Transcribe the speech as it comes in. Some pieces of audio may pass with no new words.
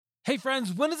Hey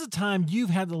friends, when is the time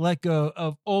you've had to let go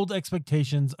of old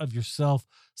expectations of yourself,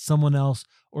 someone else,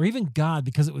 or even God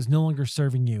because it was no longer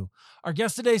serving you? Our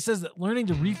guest today says that learning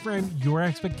to reframe your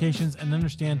expectations and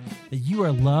understand that you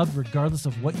are loved regardless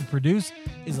of what you produce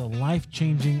is a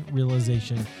life-changing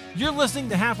realization. You're listening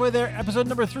to Halfway There, episode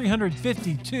number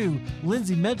 352,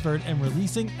 Lyndsey Medford and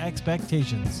Releasing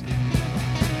Expectations.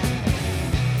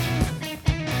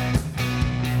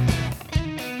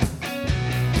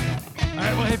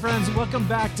 Well, hey friends, welcome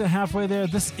back to Halfway There.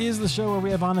 This is the show where we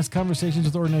have honest conversations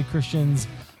with ordinary Christians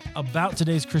about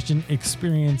today's Christian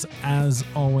experience. As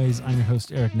always, I'm your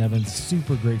host, Eric Nevins.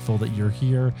 Super grateful that you're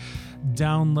here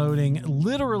downloading.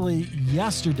 Literally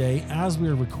yesterday, as we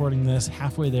were recording this,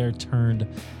 Halfway There turned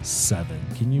 7.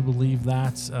 Can you believe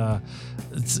that?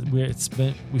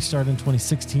 We started in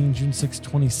 2016, June 6,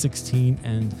 2016,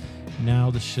 and now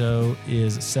the show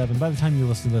is 7. By the time you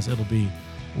listen to this, it'll be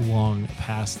long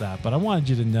past that, but I wanted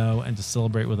you to know and to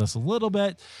celebrate with us a little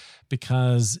bit,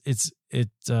 because if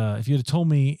you had told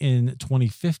me in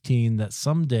 2015 that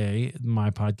someday my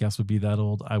podcast would be that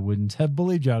old, I wouldn't have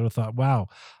believed you. I would have thought, wow,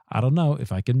 I don't know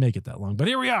if I can make it that long, but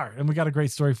here we are, and we got a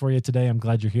great story for you today. I'm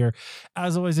glad you're here.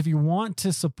 As always, if you want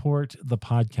to support the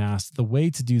podcast, the way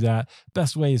to do that,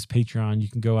 best way is Patreon. You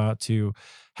can go out to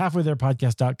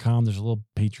halfwaytherepodcast.com. There's a little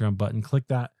Patreon button. Click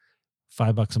that.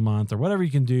 $5 a month or whatever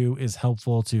you can do is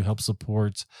helpful to help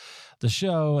support the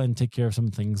show and take care of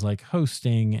some things like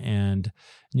hosting and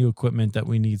new equipment that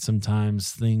we need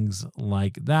sometimes. Things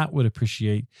like that would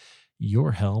appreciate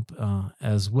your help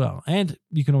as well. And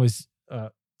you can always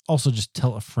also just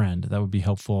tell a friend. That would be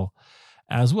helpful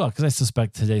as well, because I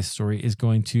suspect today's story is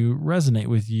going to resonate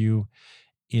with you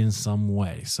in some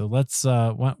way. So let's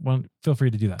feel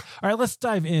free to do that. All right, let's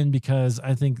dive in, because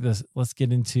I think let's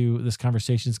get into this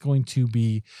conversation. It's going to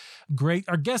be great.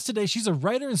 Our guest today, she's a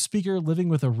writer and speaker living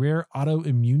with a rare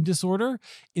autoimmune disorder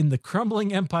in the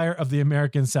crumbling empire of the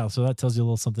American South. So that tells you a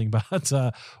little something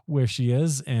about where she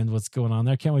is and what's going on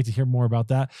there. Can't wait to hear more about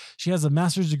that. She has a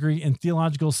master's degree in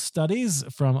theological studies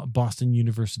from Boston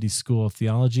University School of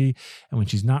Theology. And when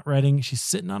she's not writing, she's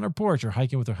sitting on her porch or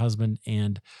hiking with her husband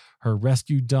and her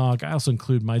rescue dog. I also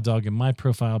include my dog in my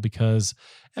profile because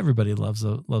everybody loves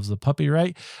a puppy,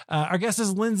 right? Our guest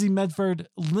is Lyndsey Medford.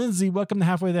 Lyndsey, welcome to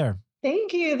Halfway There.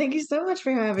 Thank you. Thank you so much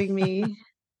for having me.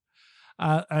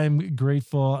 I'm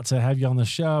grateful to have you on the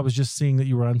show. I was just seeing that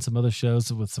you were on some other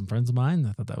shows with some friends of mine.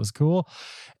 I thought that was cool.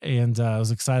 And I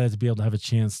was excited to be able to have a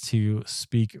chance to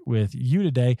speak with you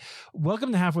today.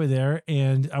 Welcome to Halfway There.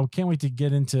 And I can't wait to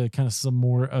get into kind of some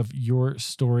more of your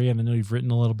story. And I know you've written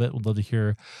a little bit. We'd love to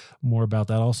hear more about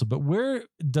that also. But where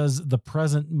does the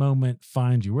present moment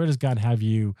find you? Where does God have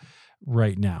you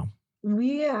right now?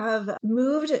 We have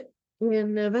moved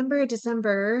in November,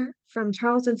 December from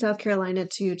Charleston, South Carolina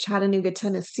to Chattanooga,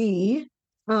 Tennessee,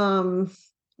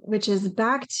 which is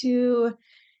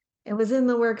it was in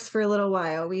the works for a little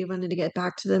while. We wanted to get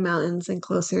back to the mountains and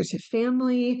closer to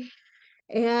family.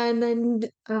 And then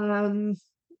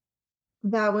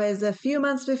that was a few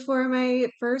months before my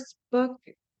first book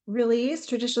release,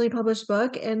 traditionally published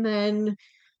book. And then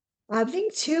I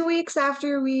think 2 weeks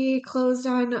after we closed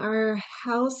on our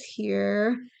house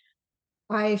here,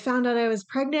 I found out I was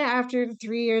pregnant after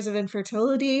 3 years of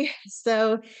infertility.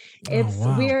 So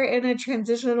we're in a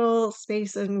transitional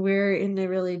space, and we're in a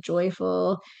really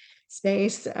joyful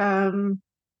space. And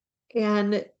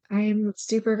I'm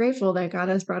super grateful that God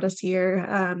has brought us here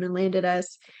and landed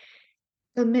us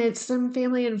amidst some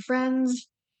family and friends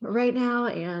right now,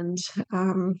 and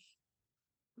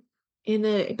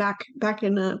back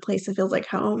in a place that feels like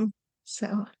home.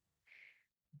 So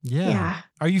yeah.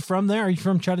 Are you from there? Are you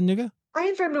from Chattanooga?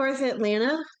 I'm from North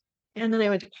Atlanta, and then I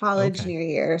went to college near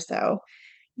here. So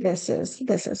this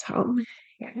is home.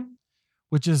 Yeah.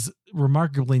 Which is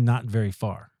remarkably not very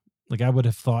far. Like, I would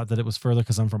have thought that it was further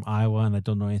because I'm from Iowa and I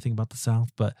don't know anything about the South,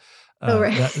 but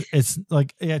right. It's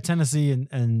like, Tennessee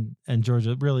and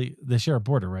Georgia, really, they share a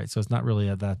border, right? So it's not really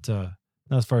not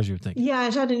as far as you would think. Yeah,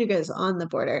 Chattanooga is on the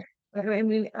border. I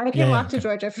mean, I can walk to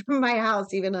Georgia from my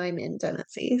house, even though I'm in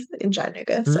Tennessee, in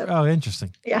Chattanooga. So. Oh,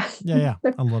 interesting. Yeah. Yeah.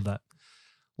 I love that.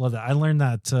 Love that. I learned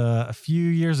that a few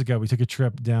years ago. We took a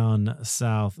trip down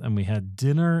south and we had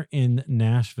dinner in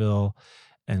Nashville,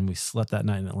 and we slept that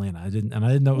night in Atlanta. I didn't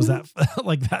know it was that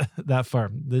like that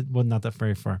far. It was not that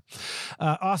very far.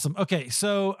 Awesome. Okay,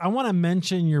 so I want to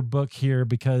mention your book here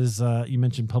because you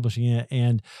mentioned publishing it,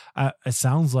 and it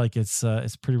sounds like it's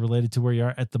pretty related to where you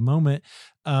are at the moment,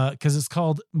 because it's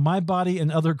called "My Body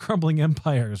and Other Crumbling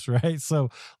Empires," right? So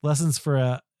lessons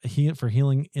for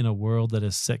healing in a world that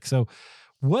is sick. So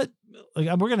what,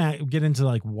 like, we're going to get into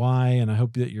like why, and I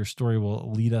hope that your story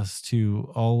will lead us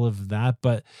to all of that.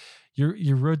 But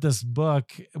you wrote this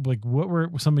book. Like, what were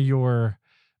some of your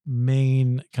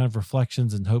main kind of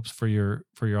reflections and hopes for your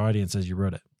audience as you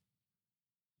wrote it?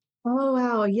 Oh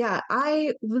wow, yeah.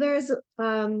 I really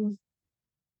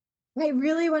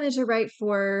wanted to write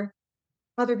for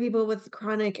other people with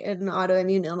chronic and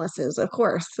autoimmune illnesses, of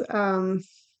course. And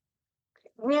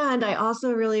I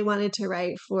also really wanted to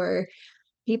write for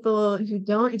people who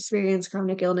don't experience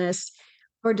chronic illness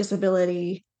or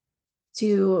disability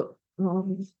to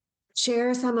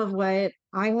share some of what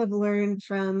I have learned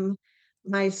from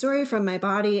my story, from my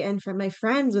body, and from my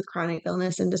friends with chronic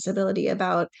illness and disability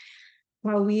about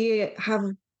how we have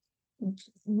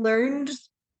learned,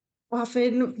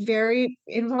 often very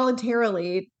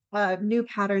involuntarily, new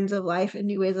patterns of life and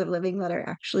new ways of living that are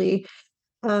actually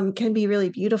can be really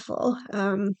beautiful.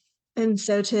 And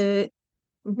so to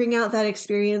bring out that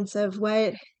experience of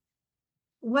what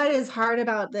is hard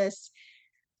about this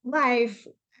life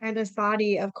and this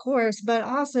body, of course, but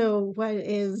also what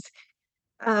is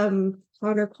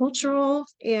countercultural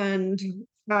and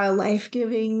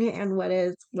life-giving, and what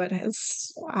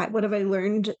have I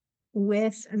learned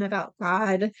with and about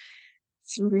God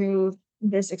through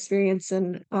this experience,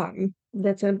 and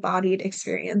that's embodied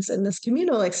experience and this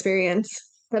communal experience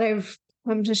that I've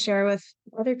come to share with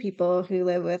other people who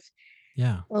live with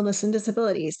Yeah. illness and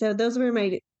disability. So those were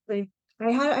my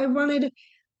I wanted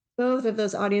both of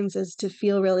those audiences to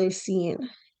feel really seen.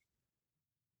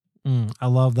 I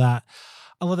love that.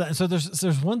 I love that. And so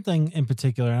there's one thing in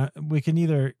particular. We can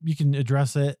either you can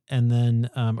address it and then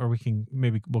or we can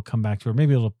maybe we'll come back to it.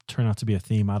 Maybe it'll turn out to be a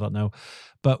theme. I don't know.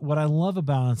 But what I love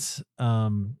about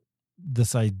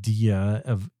this idea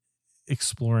of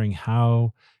exploring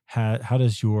how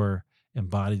does your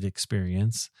embodied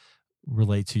experience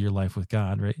relate to your life with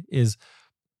God, right? Is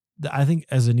I think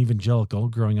as an evangelical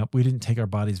growing up, we didn't take our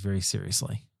bodies very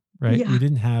seriously, right? Yeah. We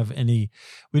didn't have a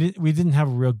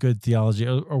real good theology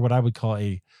or what I would call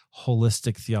a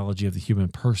holistic theology of the human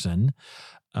person.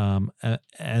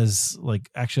 As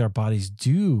like actually our bodies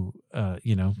do,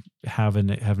 have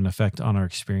an effect on our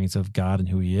experience of God and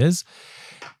who he is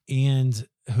and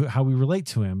how we relate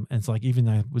to him. And it's like, even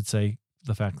I would say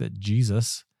the fact that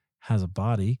Jesus has a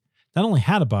body, not only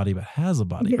had a body, but has a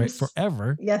body, right? Yes.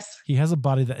 Forever. Yes. He has a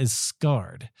body that is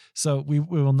scarred. So we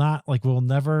will not like, he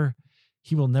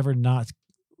will never not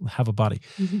have a body.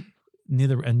 Mhm.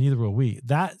 Neither will we.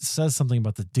 That says something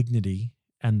about the dignity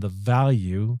and the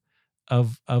value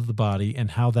of the body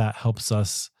and how that helps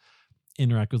us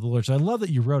interact with the Lord. So I love that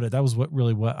you wrote it. That was what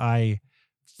I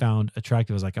found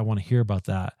attractive. I was like, I want to hear about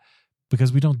that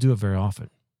because we don't do it very often.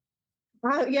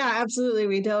 Yeah, absolutely.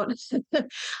 We don't.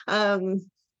 um,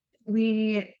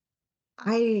 we,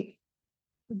 I,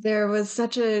 there was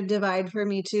such a divide for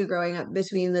me too, growing up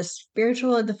between the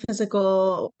spiritual and the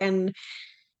physical, and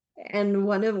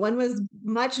one was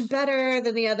much better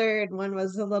than the other, and one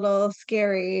was a little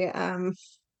scary. Yep.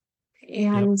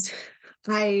 And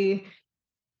I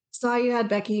saw you had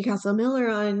Becky Castle Miller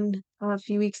on a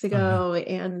few weeks Oh yeah. ago,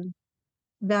 and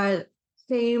that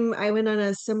I went on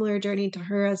a similar journey to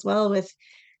her as well, with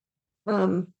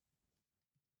um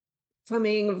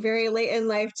coming very late in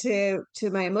life to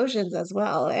my emotions as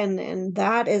well, and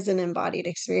that is an embodied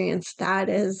experience. That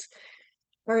is,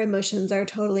 our emotions are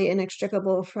totally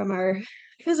inextricable from our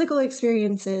physical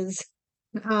experiences,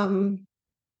 um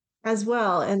as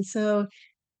well. And so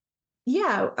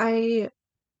yeah, I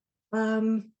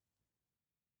um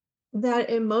that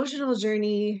emotional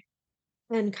journey,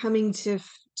 and coming to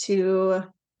through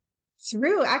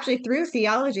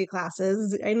theology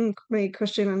classes in my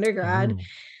Christian undergrad,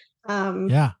 Oh um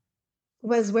yeah.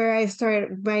 was where I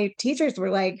started. My teachers were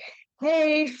like,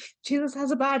 "Hey, Jesus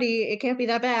has a body. It can't be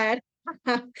that bad,"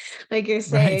 like you're Right.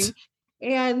 saying.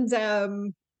 And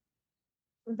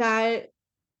that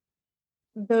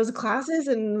those classes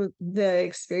and the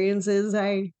experiences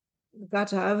I got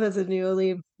to have as a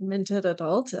newly minted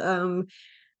adult,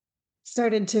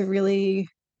 started to really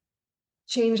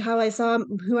change how I saw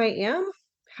who I am,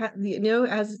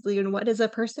 as what is a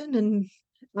person, and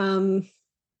um,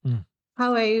 Mm,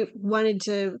 how I wanted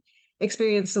to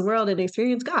experience the world and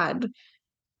experience God.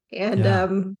 And yeah.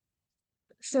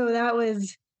 so that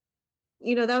was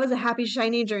a happy,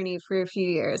 shiny journey for a few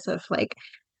years of like,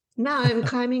 now I'm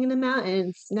climbing in the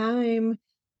mountains. Now I'm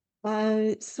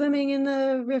swimming in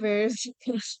the rivers.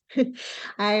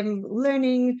 I'm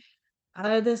learning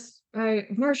this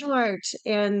martial art,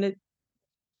 and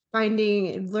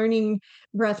learning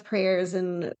breath prayers,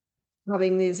 and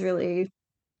having these really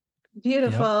Yep.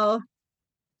 beautiful,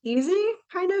 easy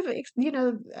kind of,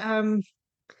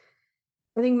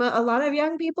 I think a lot of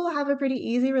young people have a pretty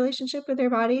easy relationship with their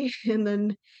body, and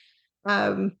then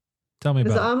um, Tell me it's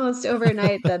about almost it.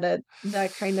 overnight that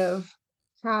that kind of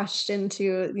crashed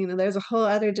into, there's a whole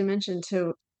other dimension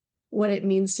to what it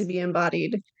means to be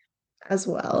embodied as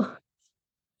well.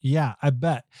 Yeah, I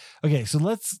bet. Okay, so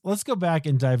let's go back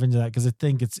and dive into that because I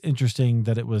think it's interesting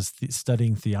that it was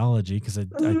studying theology because I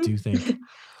Mhm. do think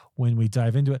when we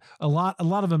dive into it, a lot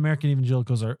of American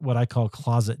evangelicals are what I call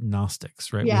closet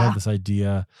Gnostics, right? We have Yeah. this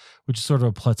idea, which is sort of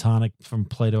a Platonic from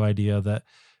Plato idea that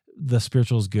the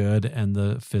spiritual is good and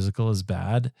the physical is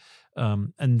bad,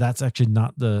 and that's actually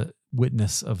not the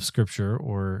witness of Scripture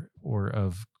or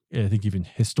of I think even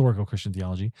historical Christian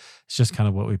theology. It's just kind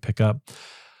of what we pick up.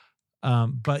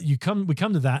 But we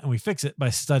come to that and we fix it by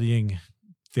studying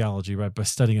theology, right? By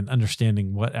studying and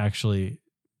understanding what actually,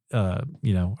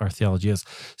 our theology is.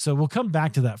 So we'll come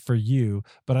back to that for you,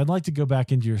 but I'd like to go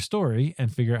back into your story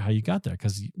and figure out how you got there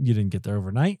because you didn't get there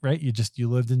overnight, right? You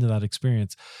lived into that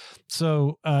experience.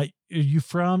 So, you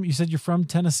said you're from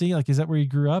Tennessee. Like, is that where you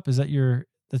grew up?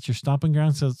 That's your stomping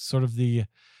ground? So it's sort of you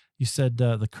said,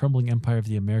 the crumbling empire of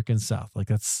the American South. Like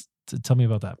tell me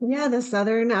about that. Yeah, the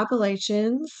Southern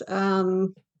Appalachians,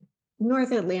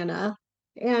 North Atlanta.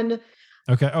 And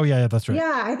Okay. Oh yeah, yeah, that's right.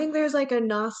 yeah, I think there's like a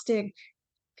Gnostic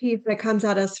piece that comes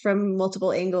at us from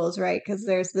multiple angles, right? Because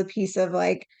there's the piece of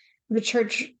like the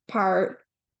church part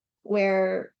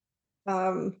where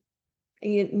um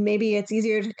maybe it's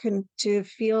easier to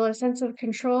feel a sense of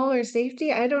control or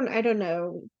safety. I don't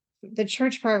know. The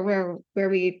church part where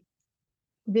we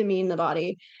demean the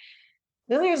body.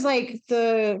 Then there's like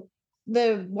the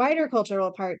wider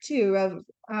cultural part too of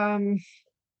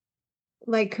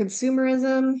like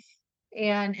consumerism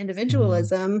and Mhm.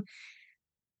 individualism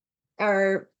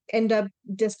are end up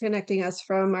disconnecting us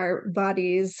from our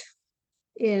bodies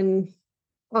in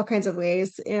all kinds of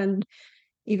ways. And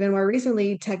even more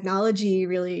recently, technology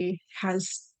really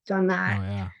has done that Oh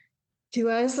yeah. to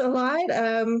us a lot.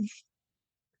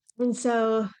 And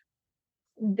so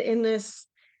in this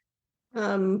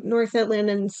North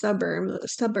Atlanta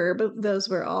suburb, those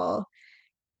were all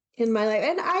in my life.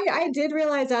 And I did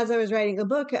realize as I was writing the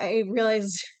book, I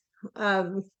realized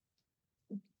um,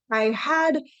 I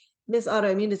had this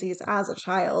autoimmune disease as a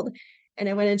child, and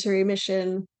I went into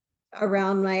remission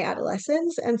around my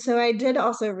adolescence. And so I did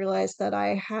also realize that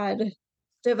I had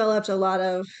developed a lot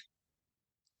of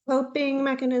coping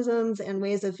mechanisms and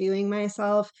ways of viewing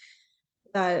myself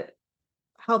that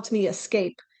helped me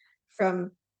escape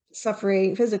from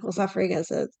physical suffering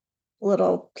as a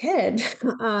little kid.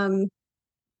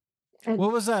 And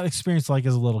What was that experience like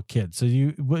as a little kid? So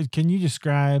can you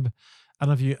describe? I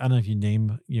don't know if you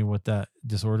name what that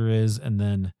disorder is, and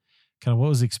then kind of what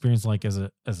was the experience like as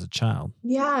a child?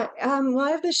 yeah, well,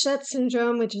 I have the Schett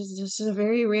syndrome, which is just a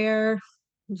very rare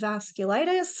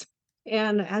vasculitis.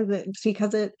 And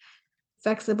because it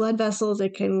affects the blood vessels,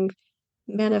 it can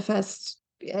manifest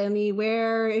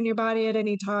anywhere in your body at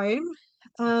any time.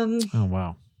 Um, Oh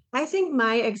wow. I think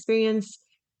my experience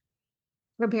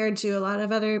compared to a lot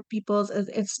of other people's is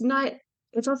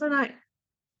it's also not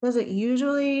doesn't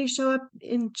usually show up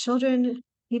in children.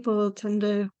 People tend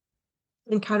to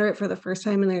encounter it for the first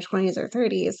time in their 20s or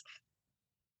 30s.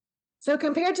 So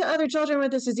compared to other children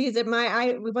with this disease, it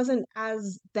wasn't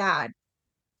as bad.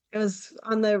 It was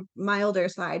on the milder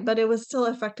side, but it was still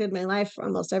affected my life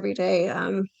almost every day.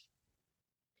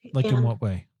 Like in And what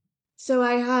way? so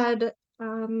I had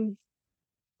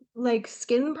like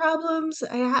skin problems.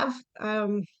 I have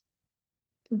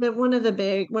one of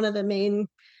the main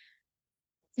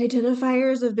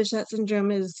identifiers of Behcet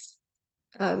syndrome is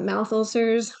mouth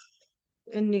ulcers,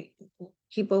 and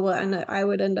people will end up, I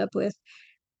would end up with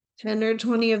 10 or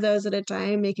 20 of those at a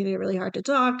time, making it really hard to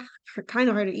talk, kind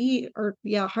of hard to eat, or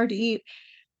yeah, hard to eat.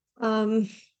 Um,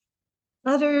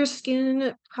 Other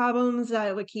skin problems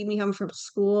that would keep me home from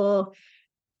school.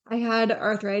 I had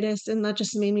arthritis, and that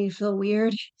just made me feel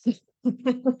weird.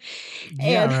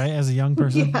 Yeah, And right. As a young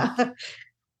person. yeah,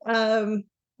 um,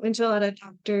 went to a lot of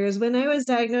doctors. When I was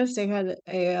diagnosed, I had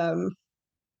an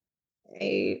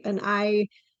eye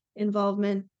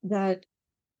involvement that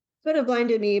could have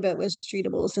blinded me, but was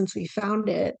treatable since we found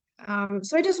it.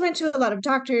 So I just went to a lot of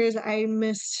doctors. I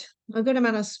missed a good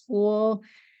amount of school.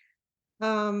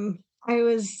 I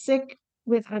was sick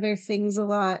with other things a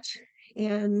lot,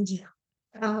 and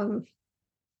um,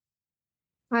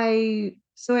 I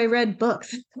read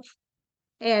books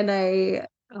and I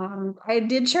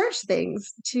did church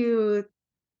things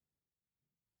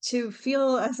to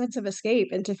feel a sense of escape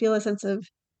and to feel a sense of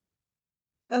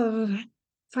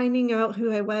finding out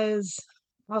who I was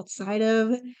outside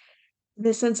of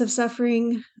this sense of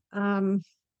suffering. Um,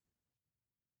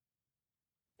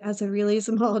 as a really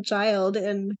small child,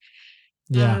 and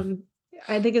Yeah. um,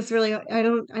 I think it's really I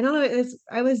don't know, it's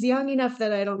I was young enough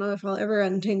that I don't know if I'll ever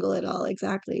untangle it all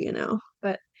exactly,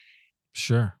 but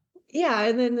Sure. yeah,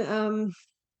 and then,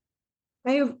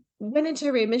 I went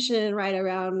into remission right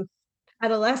around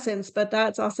adolescence, but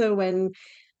that's also when,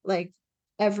 like,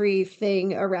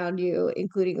 everything around you,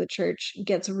 including the church,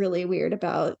 gets really weird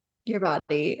about your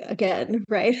body again,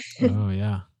 right? Oh,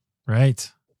 yeah.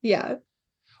 Right. Yeah.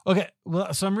 Okay.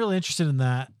 Well, so I'm really interested in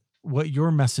that. What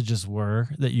your messages were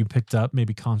that you picked up,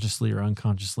 maybe consciously or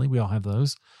unconsciously. We all have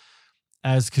those.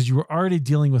 As because you were already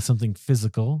dealing with something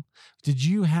physical. Did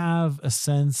you have a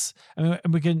sense? I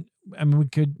mean, we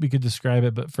could describe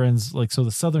it, but friends, like, so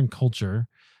the Southern culture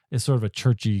is sort of a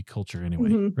churchy culture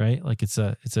anyway, Mhm. right? Like it's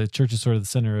a church is sort of the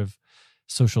center of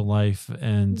social life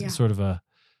and Yeah. sort of a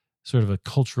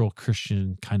cultural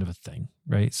Christian kind of a thing,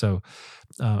 right? So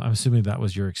I'm assuming that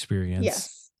was your experience,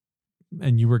 Yes.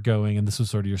 and you were going, and this was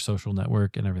sort of your social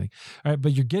network and everything. All right,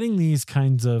 but you're getting these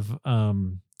kinds of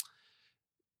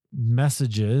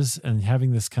messages and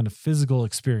having this kind of physical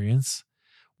experience.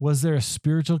 Was there a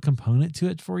spiritual component to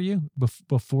it for you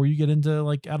before you get into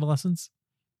like adolescence?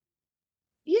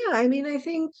 Yeah, I mean, I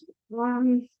think,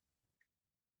 um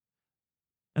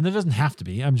And there doesn't have to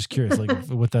be. I'm just curious, like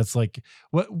what that's like.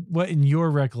 What in your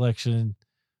recollection?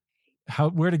 How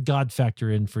where did God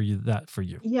factor in for you? That for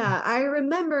you? yeah, I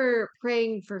remember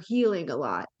praying for healing a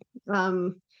lot.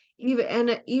 Um,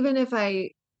 even if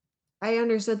I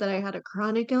understood that I had a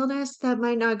chronic illness that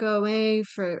might not go away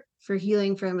for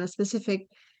healing from a specific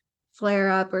flare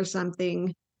up or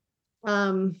something.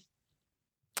 Um,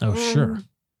 Oh, sure. and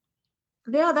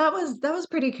yeah, that was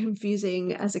pretty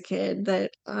confusing as a kid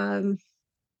that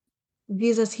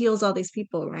Jesus heals all these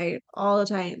people, right? All the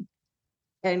time.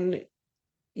 And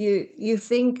you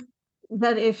think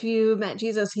that if you met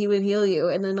Jesus, he would heal you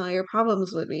and then all your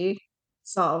problems would be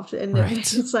solved. And Right.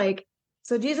 it's like,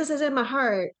 so Jesus is in my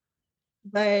heart,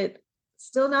 but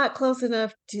still not close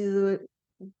enough to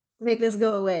make this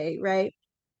go away, right?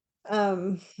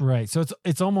 Um, Right. So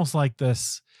it's almost like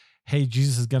this, hey,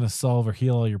 Jesus is going to solve or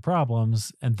heal all your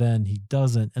problems, and then he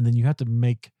doesn't, and then you have to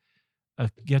make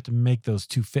those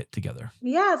two fit together.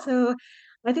 yeah, so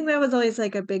I think that was always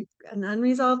like an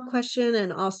unresolved question.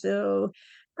 And also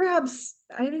perhaps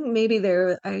I think maybe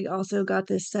there I also got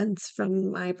this sense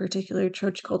from my particular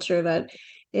church culture that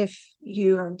if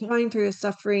you are going through a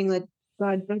suffering that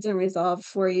God doesn't resolve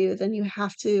for you, then you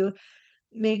have to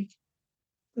make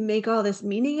make all this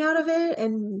meaning out of it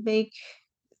and make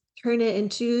turn it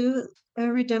into a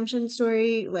redemption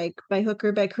story, like by hook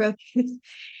or by crook.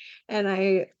 And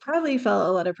I probably felt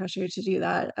a lot of pressure to do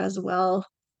that as well.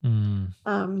 Mm,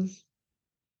 Um,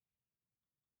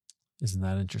 isn't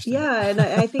that interesting? yeah, and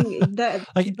I think that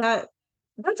Like,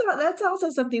 that's also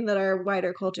something that our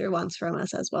wider culture wants from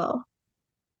us as well.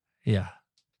 yeah.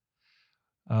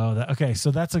 Oh, okay.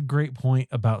 So that's a great point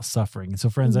about suffering. And so,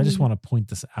 friends, I just Mhm. want to point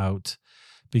this out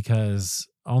because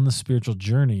on the spiritual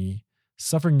journey,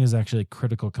 suffering is actually a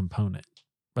critical component.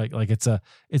 Like it's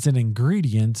an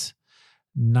ingredient,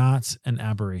 not an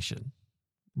aberration.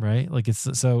 Right? Like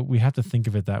it's so we have to think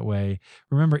of it that way.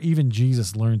 Remember, even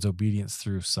Jesus learns obedience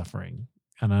through suffering.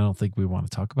 And I don't think we want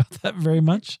to talk about that very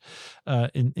much.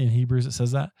 In Hebrews, it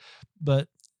says that. But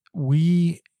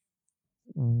we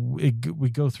we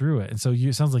go through it. And so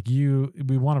it sounds like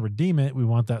we want to redeem it. We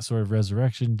want that sort of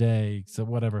resurrection day. So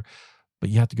whatever. But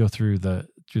you have to go through the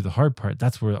hard part.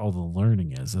 That's where all the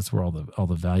learning is. That's where all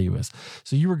the value is.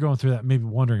 So you were going through that, maybe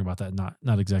wondering about that,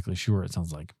 not exactly sure, it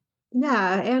sounds like.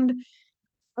 Yeah, and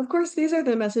of course, these are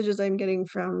the messages I'm getting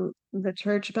from the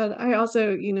church, but I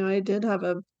also, I did have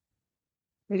a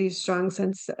pretty strong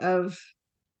sense of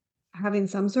having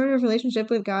some sort of relationship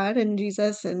with God and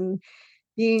Jesus and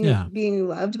being Yeah. being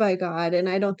loved by God, and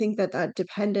I don't think that that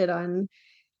depended on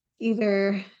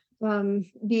either,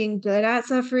 being good at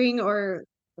suffering or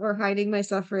hiding my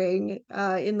suffering,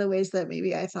 in the ways that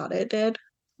maybe I thought it did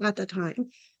at the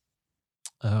time.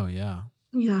 Oh yeah.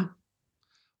 Yeah.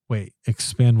 Wait,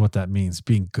 expand what that means,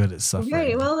 being good at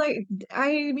Right, suffering. well, like,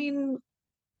 I mean,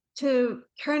 to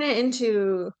turn it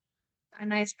into a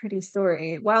nice, pretty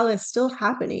story while it's still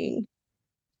happening,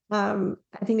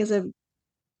 I think is a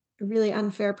really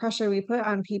unfair pressure we put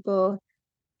on people.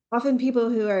 Often people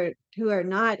who are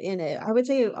not in it. I would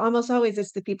say almost always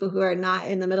it's the people who are not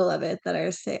in the middle of it that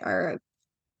are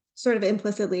sort of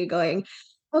implicitly going,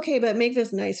 "Okay, but make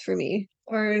this nice for me,"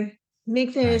 or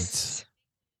 "Make Right. this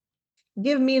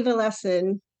give me the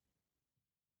lesson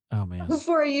Oh, man.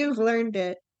 before you've learned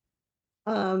it."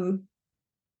 Um,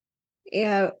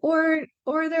 yeah, or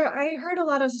there I heard a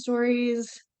lot of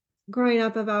stories growing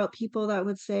up about people that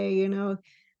would say,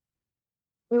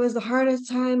 it was the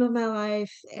hardest time of my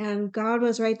life, and God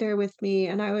was right there with me,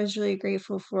 and I was really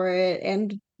grateful for it.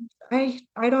 And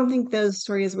I don't think those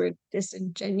stories were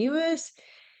disingenuous,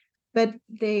 but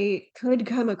they could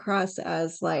come across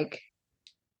as like,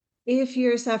 if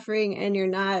you're suffering and you're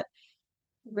not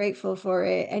grateful for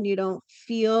it and you don't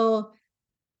feel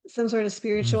some sort of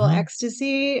spiritual Hmm.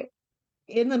 ecstasy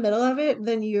in the middle of it,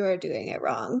 then you are doing it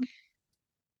wrong.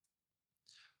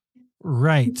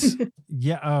 Right.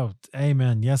 Yeah. Oh,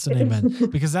 amen. Yes and amen.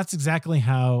 Because that's exactly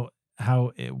how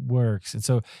it works. And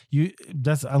so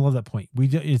I love that point.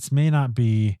 It's may not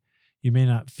be, you may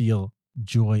not feel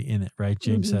joy in it, right?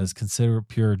 James Mhm. says, consider it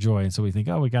pure joy. And so we think,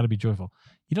 oh, we got to be joyful.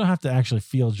 You don't have to actually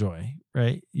feel joy,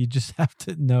 right? You just have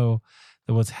to know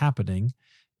that what's happening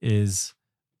is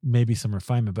maybe some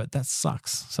refinement, but that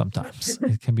sucks sometimes.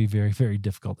 It can be very, very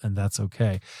difficult, and that's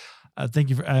okay. Thank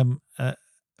you for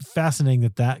fascinating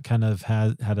that kind of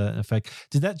had an effect.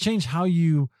 Did that change how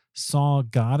you saw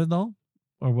God at all,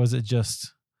 or was it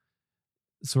just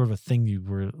sort of a thing you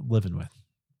were living with?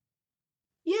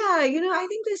 Yeah, I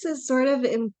think this is sort of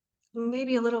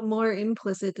maybe a little more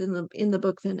implicit in the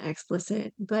book than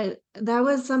explicit, but that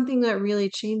was something that really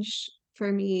changed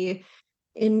for me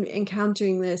in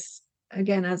encountering this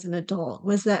again as an adult,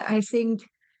 was that I think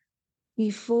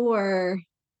before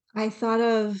I thought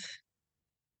of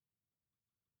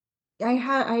I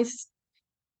had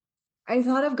I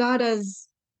thought of God as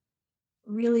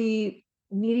really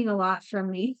needing a lot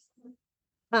from me,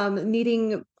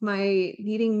 needing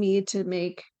me to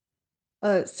make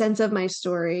a sense of my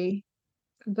story.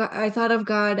 I thought of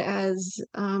God as,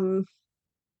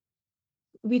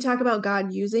 we talk about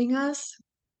God using us,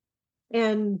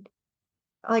 and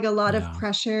like a lot of Yeah.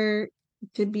 pressure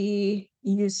to be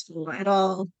useful at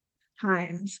all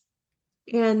times.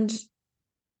 And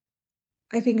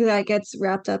I think that gets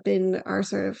wrapped up in our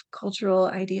sort of cultural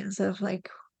ideas of like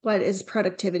what is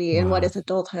productivity and what Wow. is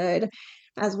adulthood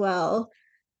as well.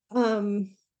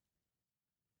 Um,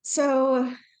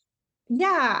 so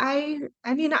yeah,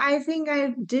 I mean, I think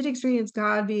I did experience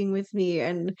God being with me,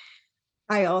 and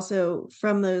I also,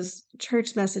 from those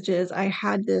church messages, I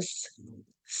had this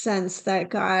sense that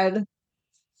God,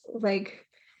 like,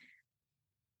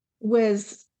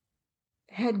 was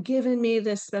had given me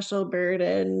this special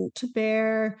burden to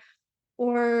bear,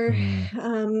 or Mm,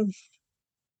 um,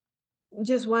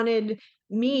 just wanted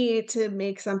me to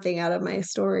make something out of my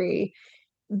story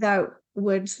that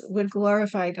would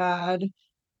glorify God.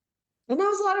 And that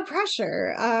was a lot of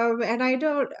pressure. And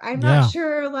I'm not yeah.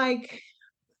 sure, like,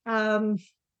 um,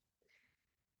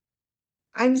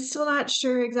 I'm still not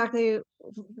sure exactly.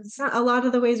 It's not a lot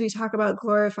of the ways we talk about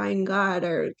glorifying God,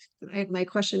 or my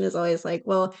question is always like,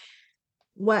 well,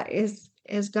 what is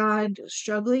God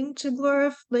struggling to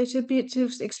glorify, like, to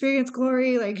experience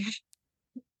glory? Like,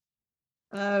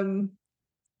 um,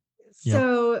 Yep.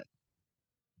 so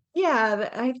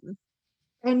yeah,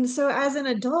 and so as an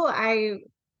adult,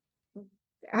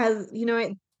 as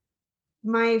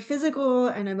my physical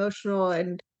and emotional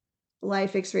and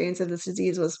life experience of this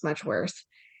disease was much worse,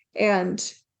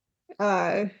 and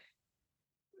uh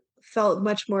felt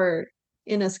much more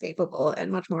inescapable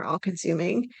and much more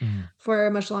all-consuming Mm, for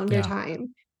a much longer yeah.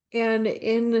 time. And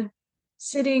in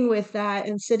sitting with that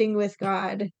and sitting with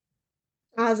God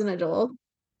as an adult,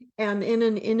 and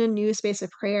in a new space of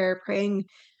prayer, praying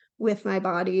with my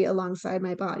body, alongside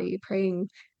my body, praying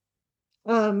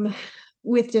um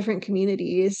with different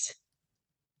communities,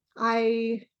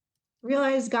 I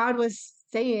realized God was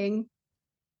saying,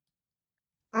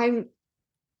 I'm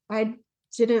I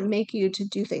didn't make you to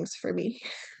do things for me.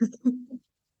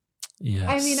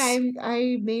 I mean, Yes.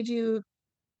 I made you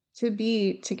to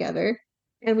be together,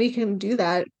 and we can do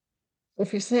that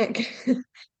if you're sick.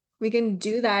 We can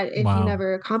do that if you Wow.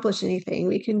 never accomplish anything.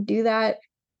 We can do that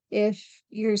if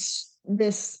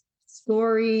this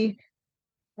story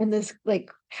and this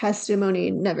like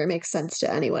testimony never makes sense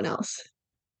to anyone else.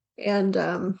 And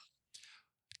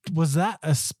Was that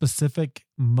a specific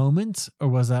moment, or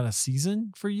was that a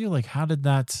season for you? Like, how'd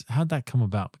that come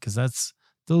about? Because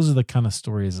those are the kind of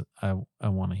stories I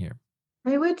want to hear.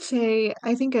 I would say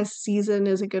I think a season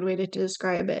is a good way to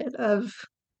describe it, of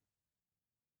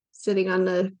sitting on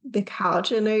the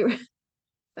couch, and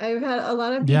I've had a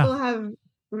lot of Yeah. people have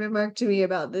remarked to me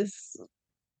about this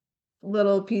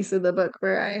little piece of the book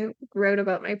where I wrote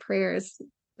about my prayers,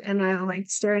 and I'm like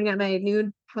staring at my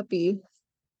new puppy.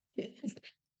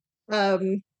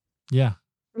 Um, Yeah.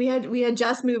 we had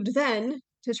just moved then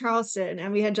to Charleston,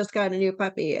 and we had just gotten a new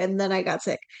puppy, and then I got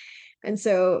sick. And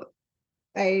so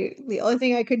the only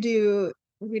thing I could do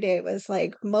every day was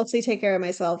like mostly take care of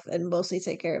myself and mostly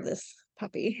take care of this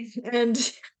puppy. And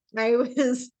I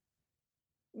was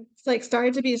like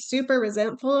started to be super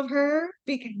resentful of her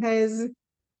because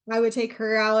I would take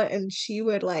her out and she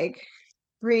would like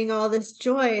bring all this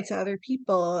joy to other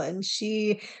people, and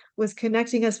she was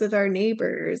connecting us with our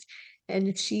neighbors,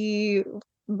 and she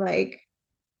like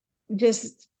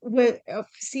just would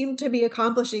seemed to be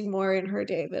accomplishing more in her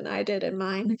day than I did in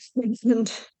mine.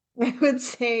 And I would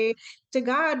say to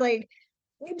God, like,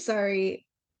 I'm sorry,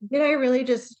 did I really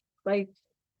just like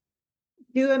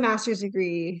do a master's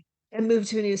degree and move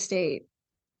to a new state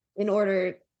in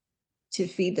order to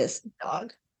feed this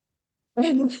dog?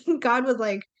 And God was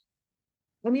like,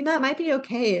 I mean, that might be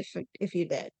okay if you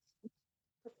did.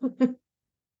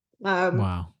 Um,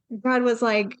 Wow. God was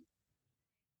like,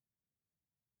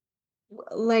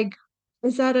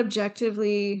 is that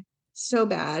objectively so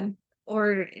bad?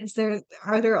 Or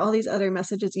are there all these other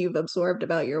messages you've absorbed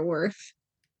about your worth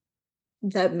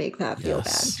that make that feel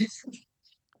bad? Yes.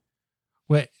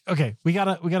 Wait, okay. We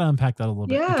gotta unpack that a little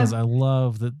bit, because Yeah. I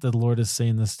love that the Lord is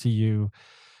saying this to you.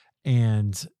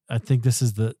 And I think this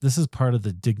is part of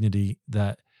the dignity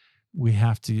that we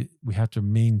have to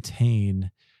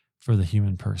maintain for the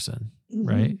human person,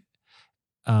 right?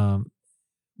 Mhm. Um,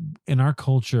 in our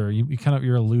culture,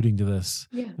 you're alluding to this,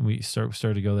 Yeah. and we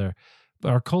started to go there,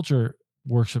 but our culture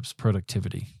worships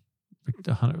productivity.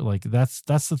 Like that's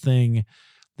the thing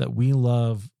that we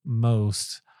love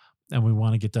most, and we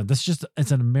want to get done.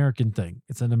 It's an American thing.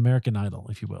 It's an American idol,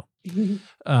 if you will.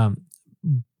 Um,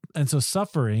 and so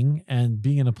suffering and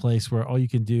being in a place where all you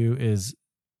can do is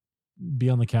be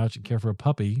on the couch and care for a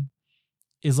puppy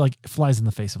is like flies in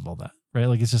the face of all that, right?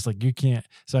 Like, it's just like, you can't.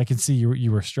 So I can see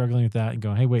you were struggling with that and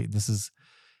going, hey, wait, this is,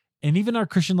 and even our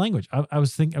Christian language. I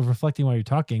was thinking of reflecting while you're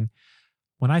talking.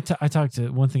 When I talk to,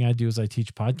 one thing I do is I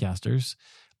teach podcasters,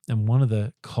 and one of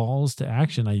the calls to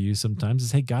action I use sometimes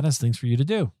is, hey, God has things for you to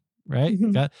do, right?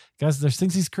 Mhm. Guys, there's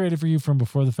things he's created for you from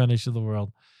before the foundation of the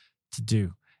world to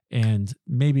do. And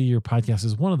maybe your podcast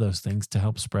is one of those things to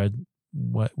help spread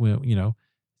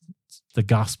the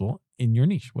gospel in your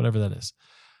niche, whatever that is.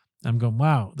 I'm going,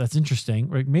 wow, that's interesting.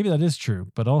 Right? Maybe that is true,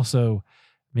 but also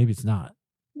maybe it's not.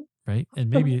 Right.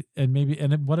 And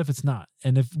what if it's not?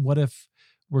 And what if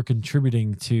we're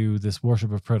contributing to this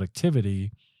worship of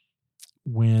productivity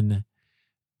when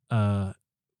what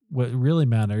really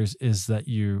matters is that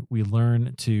we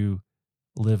learn to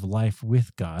live life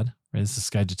with God, right? This is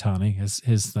Sky Jitani,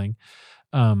 his thing,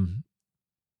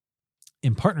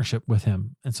 in partnership with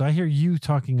him. And so I hear you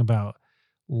talking about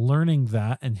learning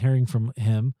that and hearing from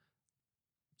him.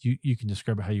 You can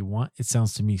describe it how you want. It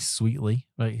sounds to me sweetly,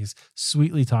 right? He's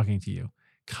sweetly talking to you,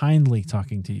 kindly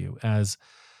talking to you as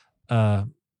a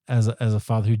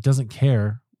father who doesn't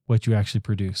care what you actually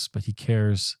produce, but he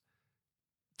cares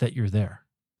that you're there.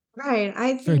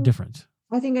 Right. Very different.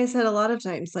 I think I said a lot of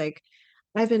times, like,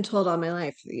 I've been told all my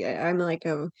life, yeah, I'm like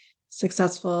a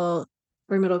successful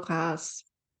or middle class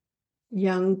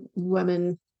young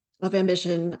woman of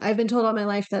ambition. I've been told all my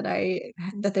life that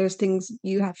there's things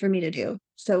you have for me to do.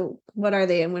 So what are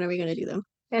they, and when are we going to do them?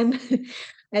 And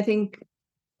I think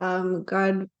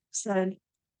God said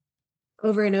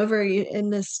over and over, in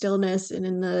the stillness and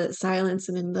in the silence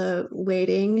and in the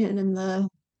waiting and in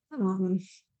um,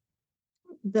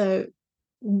 the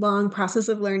long process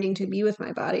of learning to be with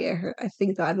my body, I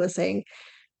think God was saying,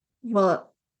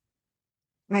 well,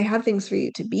 I have things for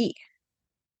you to be.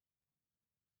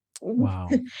 Wow.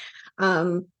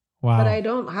 um, but I Wow.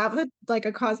 don't have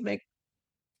a cosmic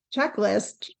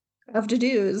checklist of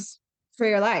to-dos for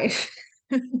your life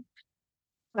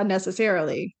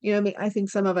unnecessarily. I mean, I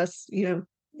think some of us,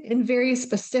 in very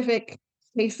specific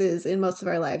cases in most of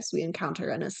our lives, we encounter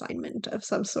an assignment of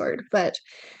some sort. But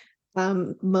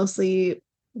mostly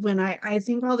when I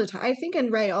think all the time, I think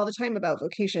and write all the time about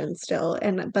vocation still.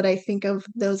 But I think of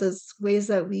those as ways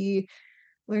that we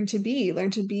learn to be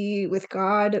with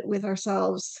God, with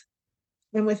ourselves,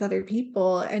 and with other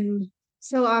people. And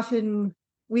so often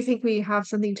we think we have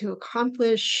something to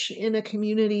accomplish in a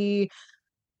community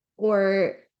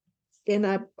or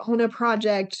on a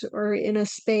project or in a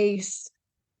space,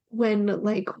 when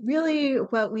like really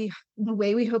the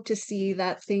way we hope to see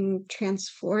that thing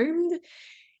transformed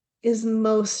is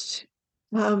most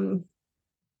um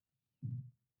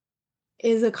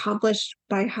is accomplished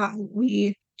by how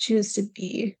we choose to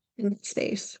be in that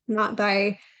space, not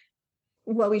by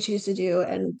what we choose to do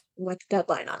and what the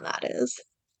deadline on that is.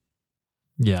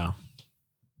 Yeah.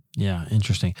 Yeah.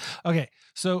 Interesting. Okay.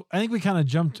 So I think we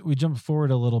jumped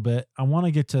forward a little bit. I want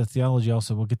to get to theology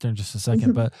also. We'll get there in just a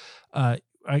second, but I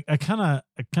kind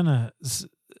of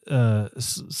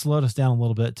slowed us down a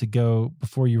little bit to go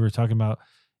before you were talking about,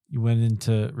 you went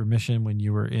into remission when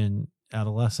you were in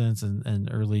adolescence and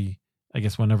early, I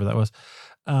guess, whenever that was.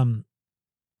 Um,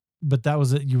 but that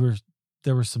was it.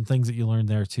 There were some things that you learned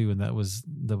there too, and that was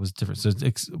different. So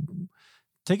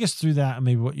take us through that and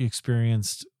maybe what you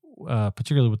experienced,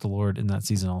 particularly with the Lord in that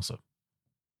season also.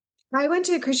 I went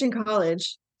to a Christian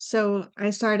college, so I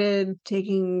started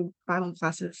taking Bible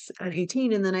classes at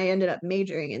 18, and then I ended up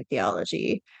majoring in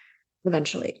theology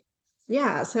eventually.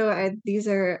 Yeah, so these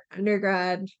are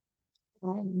undergrad,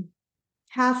 um,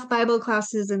 half Bible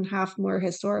classes and half more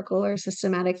historical or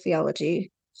systematic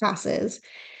theology classes,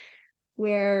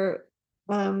 where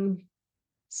um,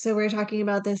 so we're talking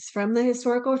about this from the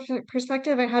historical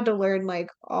perspective. I had to learn like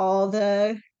all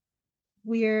the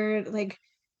weird, like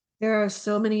there are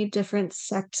so many different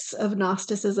sects of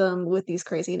Gnosticism with these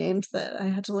crazy names that I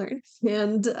had to learn.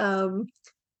 And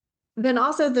then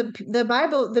also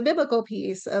the biblical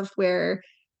piece of where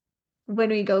when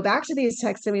we go back to these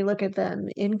texts and we look at them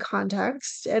in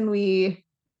context and we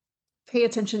pay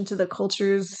attention to the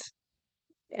cultures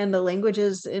and the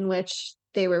languages in which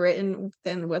they were written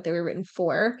and what they were written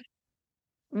for,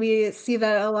 we see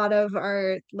that a lot of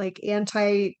our like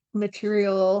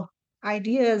anti-material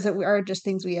ideas that are just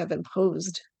things we have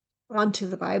imposed onto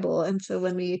the Bible. And so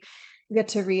when we get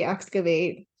to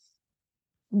re-excavate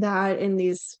that in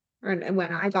these, or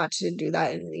when I got to do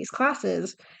that in these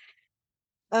classes,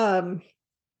 um,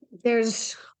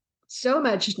 there's so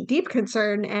much deep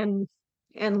concern and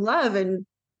love and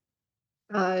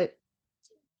uh,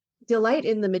 delight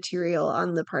in the material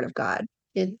on the part of God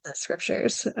in the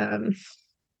scriptures.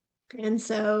 And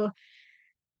so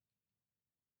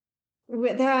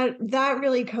with that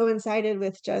really coincided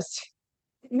with just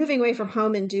moving away from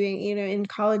home and doing, in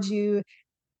college,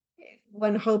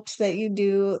 one hopes that you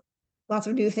do lots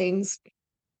of new things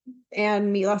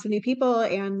and meet lots of new people.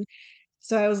 And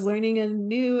so I was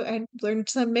I learned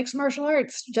some mixed martial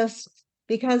arts just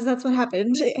because that's what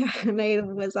happened. And I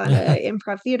was on Yeah. a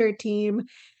improv theater team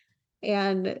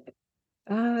and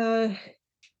uh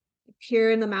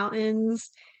here in the mountains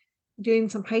doing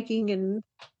some hiking and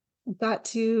got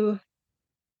to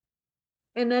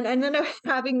and then I was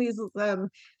having these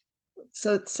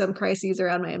some crises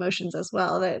around my emotions as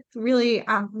well that really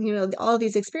all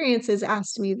these experiences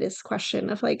asked me this question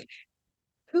of like,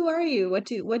 who are you? What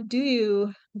do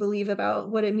you believe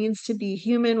about what it means to be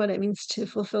human, what it means to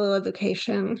fulfill a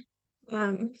vocation,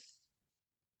 um,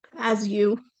 as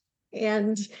you,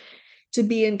 and to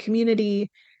be in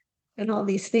community and all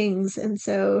these things. And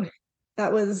so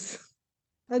that was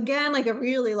again like a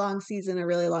really long season, a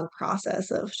really long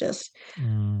process of just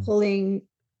Mm, pulling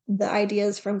the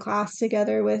ideas from class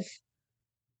together with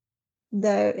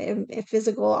the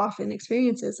physical often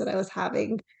experiences that I was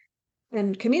having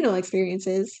and communal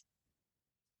experiences.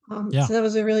 yeah. So that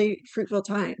was a really fruitful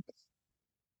time.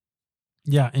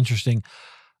 Yeah. Interesting.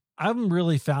 I'm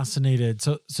really fascinated.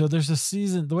 So there's a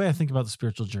season, the way I think about the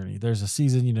spiritual journey, there's a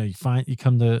season, you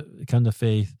come to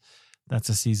faith. That's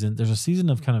a season. There's a season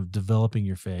of kind of developing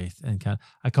your faith and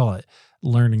I call it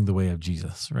learning the way of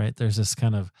Jesus, right? There's this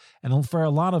kind of, and for a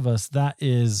lot of us, that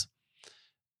is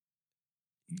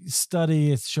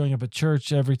study. It's showing up at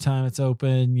church every time it's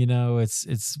open,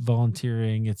 it's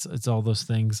volunteering. It's all those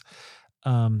things.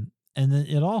 And then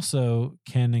it also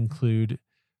can include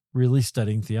really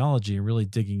studying theology and really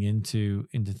digging into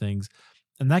things,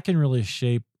 and that can really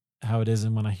shape how it is.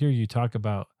 And when I hear you talk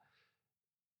about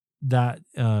that,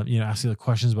 asking the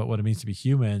questions about what it means to be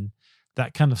human,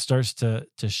 that kind of starts to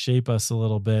shape us a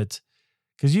little bit,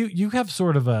 because you have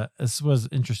sort of this was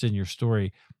interested in your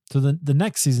story. So the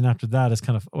next season after that is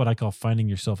kind of what I call finding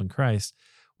yourself in Christ,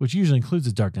 which usually includes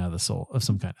a dark night of the soul of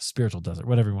some kind of spiritual desert,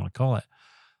 whatever you want to call it.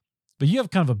 But you have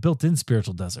kind of a built-in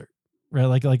spiritual desert, right?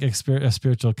 Like a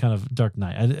spiritual kind of dark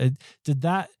night. Did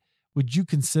that? Would you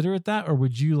consider it that, or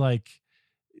would you like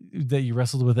that you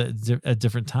wrestled with it at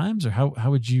different times, or how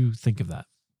would you think of that?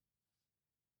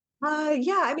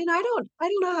 Yeah, I mean, I don't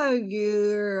know how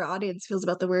your audience feels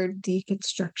about the word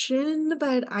deconstruction,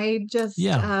 but I just,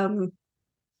 Yeah,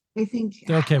 I think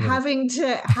they're okay with it.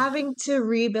 having to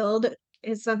rebuild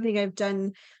is something I've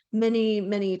done many,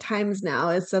 many times now.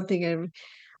 It's something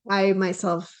I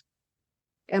myself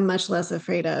am much less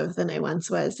afraid of than I once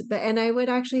was. And I would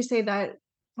actually say that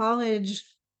college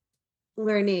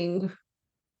learning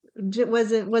was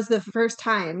the first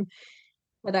time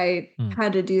that I Hmm.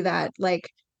 had to do that. Like,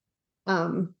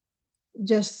 um,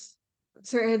 just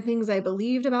certain things I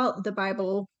believed about the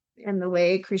Bible and the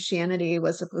way Christianity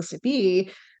was supposed to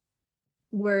be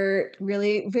were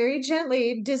really very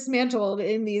gently dismantled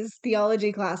in these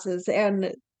theology classes.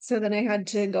 And so then I had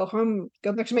to go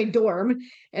back to my dorm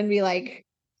and be like,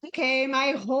 okay,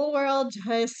 my whole world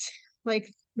just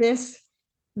like this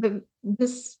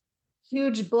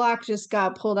huge block just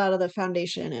got pulled out of the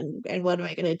foundation, and what am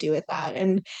I going to do with that?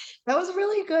 And that was a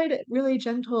really good, really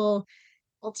gentle,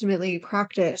 ultimately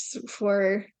practice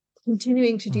for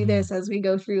continuing to do Mhm. this as we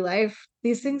go through life.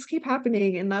 These things keep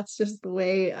happening, and that's just the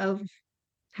way of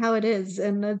how it is,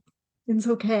 and it's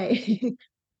okay.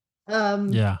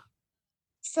 um Yeah.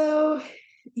 so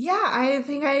yeah, I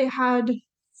think I had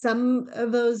some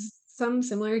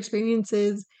similar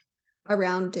experiences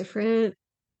around different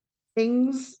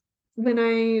things when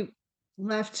I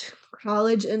left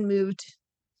college and moved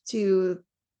to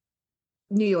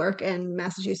New York and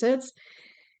Massachusetts.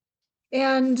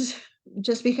 And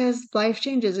just because life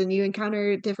changes and you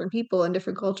encounter different people and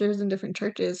different cultures and different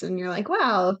churches, and you're like,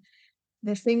 wow,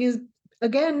 this thing is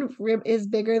is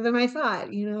bigger than I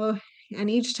thought, you know? And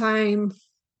each time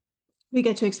we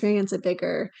get to experience a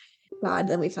bigger God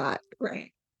than we thought.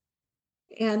 Right.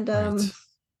 And Right.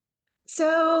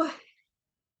 so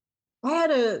I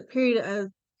had a period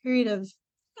of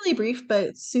really brief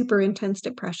but super intense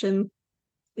depression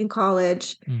in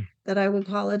college Mm. that I would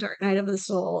call a dark night of the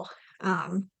soul.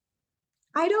 Um,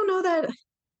 I don't know that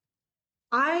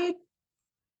I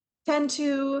tend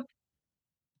to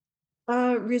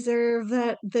reserve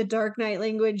that the dark night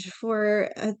language for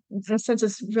a sense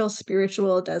of real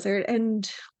spiritual desert, and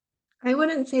I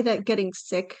wouldn't say that getting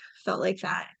sick felt like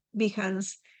that,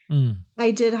 because Mm.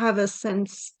 I did have a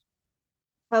sense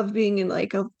of being in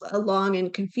like a long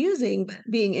and confusing, but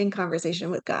being in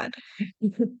conversation with God.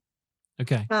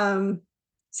 Okay. um,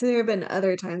 so there have been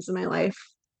other times in my life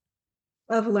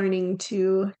of learning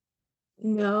to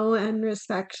know and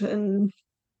respect and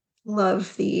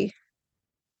love the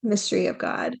mystery of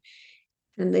God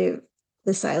and the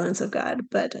silence of God,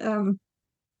 but Yeah.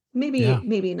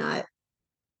 maybe not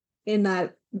in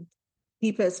that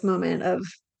deepest moment of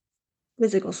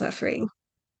physical suffering.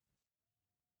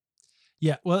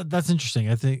 Yeah, well, that's interesting.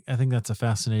 I think that's a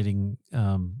fascinating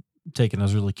take, and I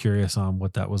was really curious on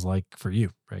what that was like for you,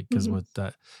 right? Mhm.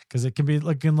 Because it can be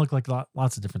like can look like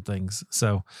lots of different things.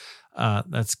 So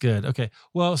that's good. Okay,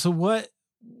 well, so what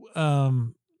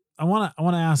um I want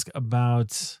to ask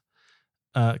about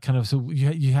kind of so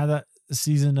you had that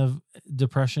season of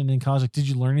depression in college. Like, did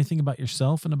you learn anything about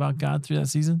yourself and about God through that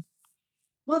season?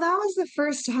 Well, that was the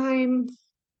first time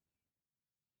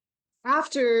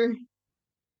after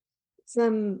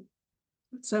some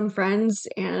some friends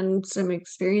and some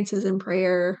experiences in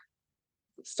prayer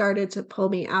started to pull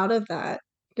me out of that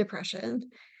depression.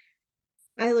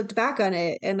 I looked back on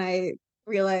it and I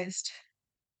realized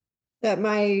that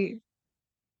my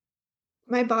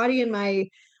body and my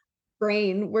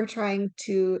brain were trying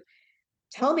to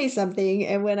tell me something,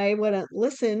 and when I wouldn't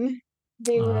listen,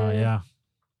 they were Yeah.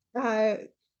 uh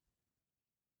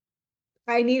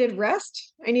I needed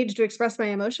rest. I needed to express my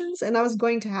emotions, and that was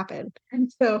going to happen.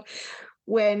 And so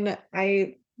when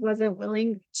I wasn't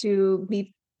willing to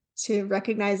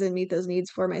recognize and meet those needs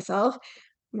for myself,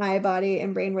 my body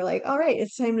and brain were like, all right,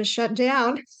 it's time to shut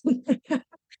down.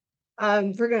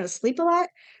 We're going to sleep a lot.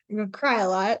 We're going to cry a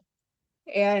lot.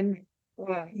 And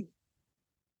um,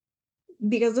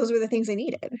 because those were the things I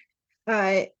needed.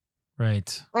 Uh,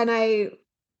 Right. and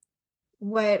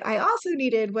what I also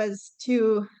needed was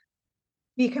to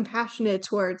be compassionate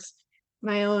towards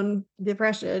my own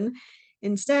depression.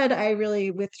 Instead, I really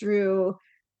withdrew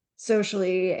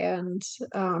socially and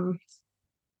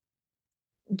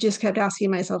just kept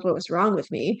asking myself what was wrong with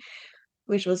me,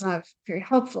 which was not very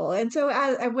helpful. And so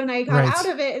when I got out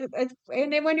Right. of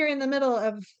and then when you're in the middle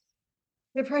of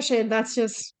depression, that's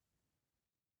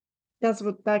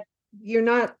what that you're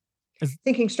not It's,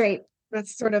 thinking straight.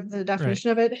 That's sort of the right.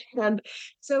 definition of it. And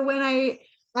so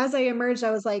as I emerged,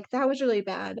 I was like, that was really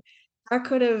bad. That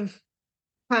could have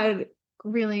had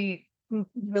really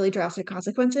drastic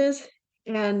consequences.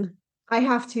 And I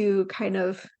have to kind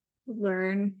of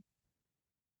learn.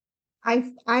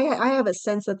 I have a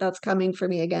sense that that's coming for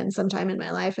me again sometime in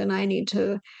my life, and I need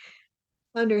to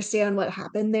understand what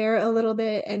happened there a little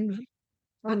bit and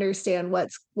understand what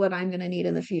I'm going to need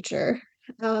in the future.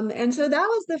 And so that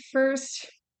was the first.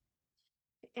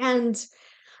 And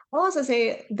I'll also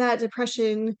say that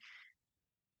depression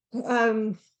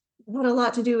um, had a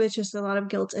lot to do with just a lot of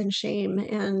guilt and shame,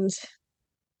 and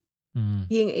Mm.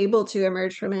 being able to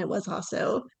emerge from it was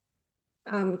also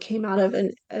came out of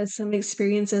some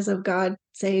experiences of God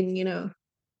saying, you know,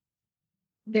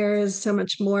 there is so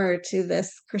much more to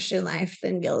this Christian life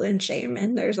than guilt and shame,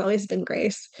 and there's always been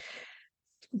grace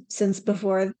since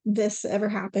before this ever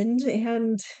happened,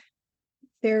 and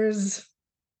there's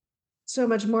so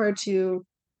much more to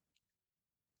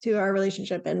our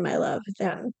relationship and my love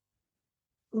than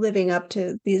living up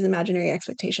to these imaginary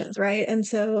expectations, right? And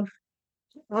so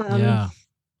um Yeah.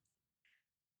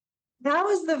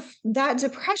 that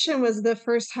depression was the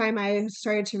first time I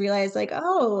started to realize, like,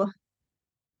 oh,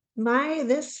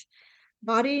 this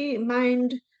body,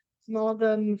 mind,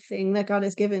 amalgam thing that God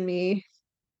has given me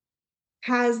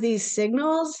has these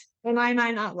signals, and I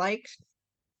might not like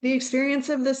the experience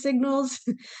of the signals,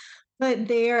 but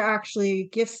they are actually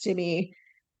gifts to me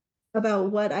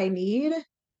about what I need,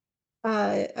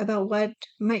 about what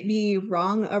might be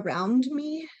wrong around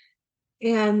me.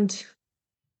 And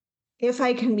if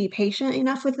I can be patient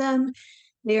enough with them,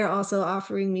 they are also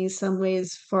offering me some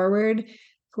ways forward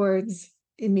towards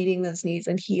meeting those needs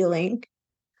and healing.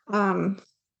 Um,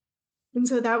 and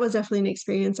so that was definitely an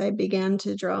experience I began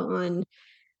to draw on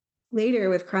later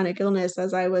with chronic illness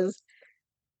as I was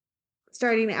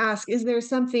starting to ask, is there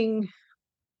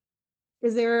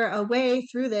a way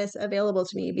through this available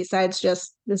to me besides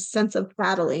just this sense of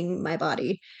battling my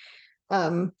body?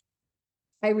 Um,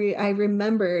 I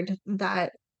remembered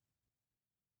that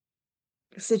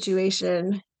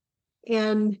situation,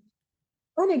 and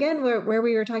then again, where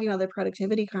we were talking about the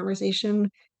productivity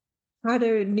conversation, had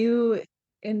a new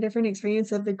and different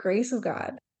experience of the grace of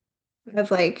God. Of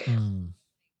like, Mm,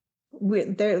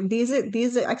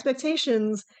 these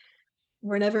expectations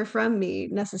were never from me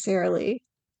necessarily.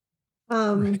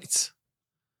 Um, right.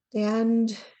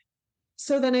 and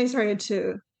so then I started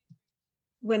to,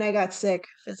 when I got sick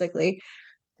physically,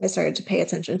 I started to pay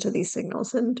attention to these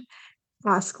signals and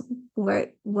ask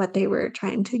what they were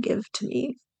trying to give to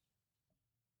me.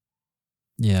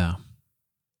 Yeah.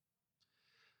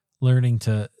 Learning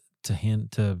to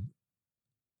hand to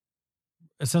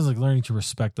it sounds like learning to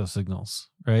respect those signals,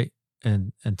 right?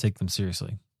 And take them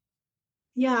seriously.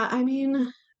 Yeah, I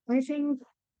mean, I think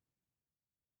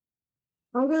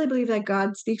I really believe that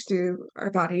God speaks through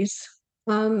our bodies.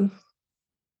 Um,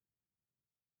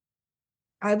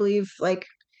 I believe like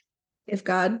if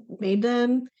God made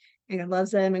them and God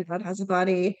loves them and God has a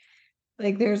body,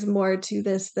 like there's more to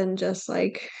this than just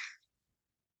like,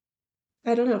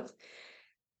 I don't know.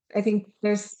 I think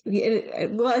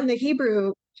well, in the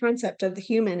Hebrew concept of the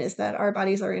human is that our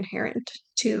bodies are inherent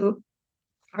to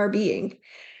our being.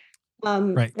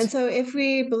 And Right. so if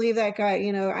we believe that God,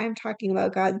 I'm talking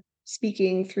about God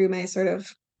speaking through my sort of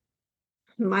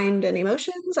mind and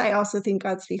emotions, I also think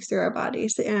God speaks through our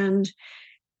bodies. And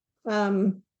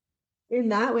um, in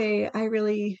that way,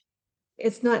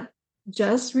 it's not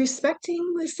just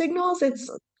respecting the signals, it's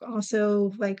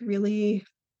also like really,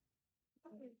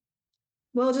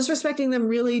 well, just respecting them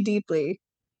really deeply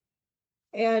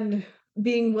and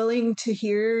being willing to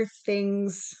hear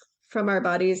things from our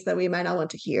bodies that we might not want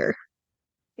to hear.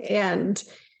 And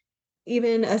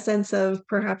even a sense of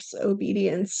perhaps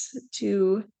obedience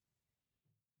to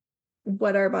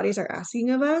what our bodies are asking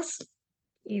of us,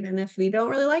 even if we don't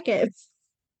really like it.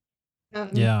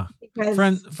 Yeah. Because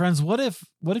Friends, what if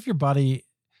your body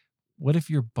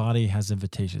has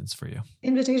invitations for you?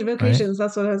 invitation Right? vocations,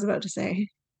 that's what I was about to say.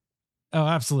 Oh,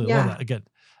 absolutely. Love Yeah. that. Again.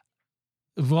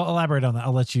 Well, elaborate on that.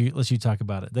 I'll let you talk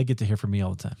about it. They get to hear from me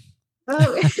all the time.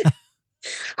 Oh,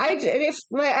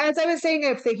 as I was saying,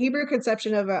 if the Hebrew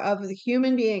conception of the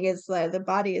human being is the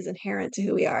body is inherent to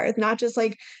who we are, it's not just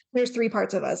like there's three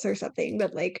parts of us or something,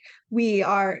 but like we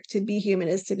are to be human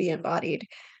is to be embodied.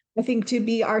 I think to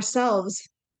be ourselves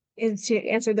is to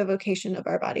answer the vocation of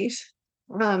our bodies.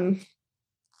 Um,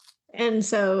 and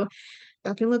so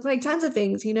that can look like tons of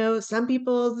things. Some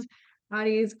people's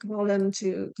bodies call them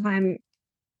to climb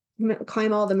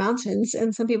all the mountains,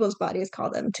 and some people's bodies call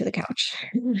them to the couch.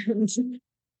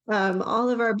 All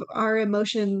of our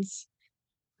emotions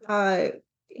uh,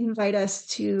 invite us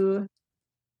to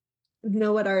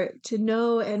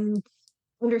know and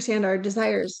understand our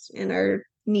desires and our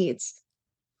needs,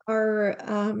 our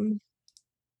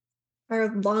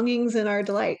our longings and our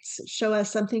delights. Show us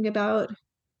something about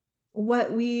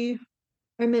what we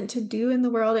are meant to do in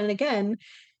the world, and again,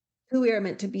 who we are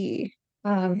meant to be.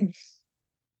 Um,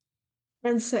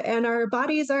 and our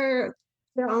bodies are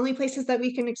the only places that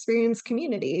we can experience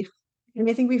community, and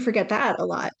I think we forget that a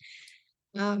lot.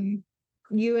 Um,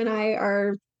 you and I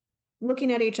are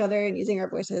looking at each other and using our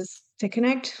voices to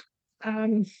connect.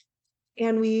 Um,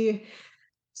 and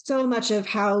so much of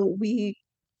how we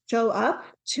show up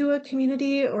to a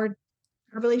community or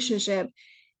a relationship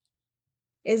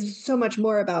is so much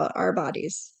more about our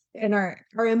bodies and our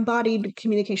embodied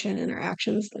communication and our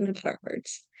actions than about our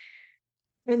words.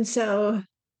 And so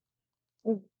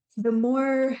the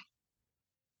more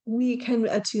we can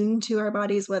attune to our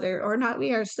bodies, whether or not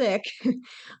we are sick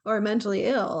or mentally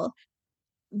ill,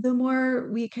 the more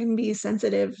we can be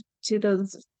sensitive to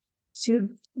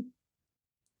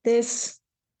this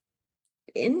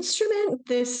instrument,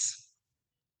 this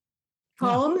Yeah.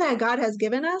 home that God has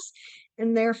given us,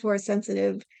 and therefore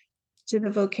sensitive to the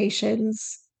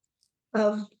vocations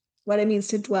of what it means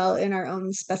to dwell in our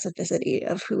own specificity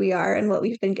of who we are and what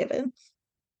we've been given.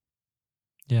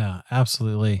 Yeah,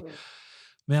 absolutely.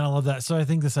 Man, I love that. So I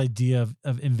think this idea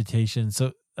of invitation.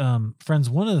 So, friends,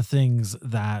 one of the things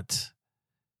that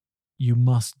you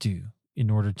must do in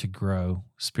order to grow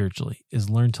spiritually is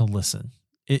learn to listen.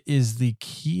 It is the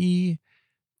key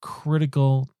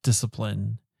critical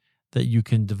discipline that you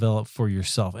can develop for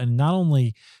yourself. And not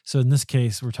only, so in this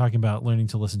case, we're talking about learning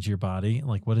to listen to your body.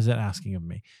 Like, what is that asking of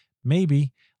me?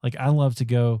 Maybe, like, I love to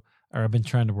go, or I've been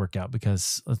trying to work out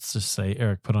because let's just say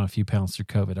Eric put on a few pounds through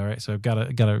COVID. All right. So I've got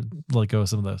to let go of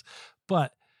some of those.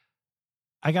 But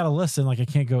I got to listen. Like, I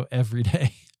can't go every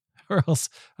day or else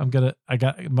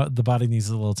the body needs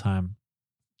a little time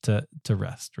to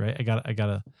rest, right? I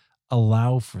gotta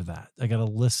allow for that. I gotta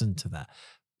listen to that.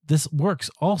 This works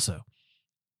also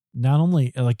not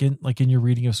only like in your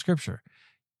reading of scripture.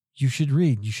 You should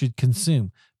read, you should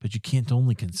consume, but you can't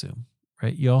only consume,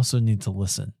 right? You also need to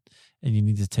listen, and you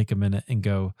need to take a minute and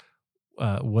go,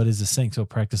 what is this saying? So a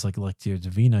practice like Lectio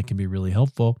Divina can be really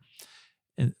helpful.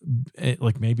 And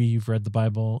like maybe you've read the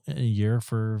Bible in a year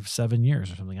for 7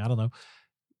 years or something. I don't know.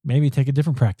 Maybe take a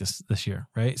different practice this year,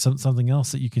 right? Something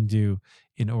else that you can do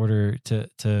in order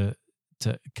to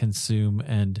consume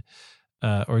and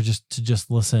or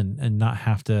just listen and not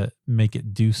have to make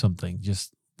it do something.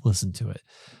 Just listen to it.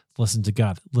 Listen to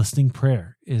God. Listening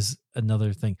prayer is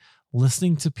another thing.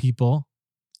 Listening to people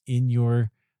in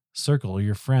your circle, or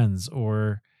your friends,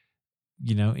 or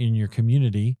in your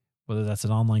community, whether that's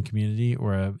an online community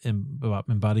or a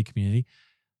embodied community.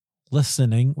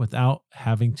 Listening without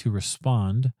having to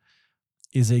respond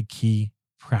is a key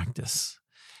practice.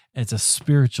 It's a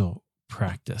spiritual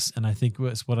practice. And I think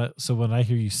so when I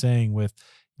hear you saying with,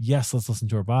 yes, let's listen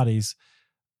to our bodies,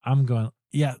 I'm going,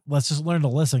 yeah, let's just learn to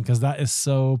listen, because that is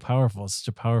so powerful. It's such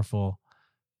a powerful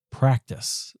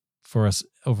practice for us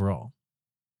overall.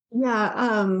 Yeah,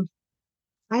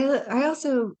 I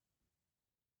also,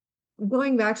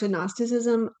 going back to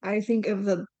Gnosticism, I think of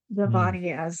the Mm. body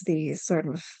as the sort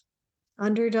of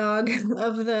underdog of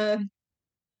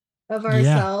Yeah.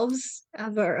 ourselves,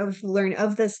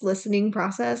 of this listening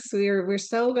process. We're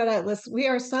so good at we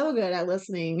are so good at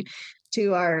listening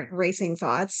to our racing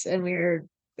thoughts, and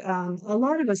a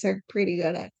lot of us are pretty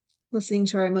good at listening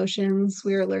to our emotions.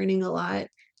 We are learning a lot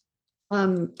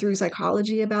through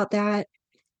psychology about that.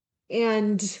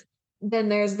 And then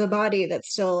there's the body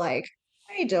that's still like,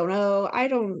 I don't know. I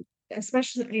don't,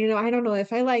 especially, I don't know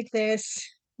if I like this.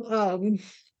 Um,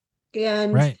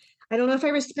 and Right. I don't know if I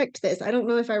respect this. I don't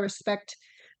know if I respect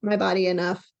my body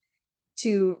enough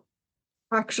to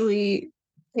actually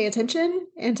pay attention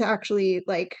and to actually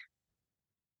like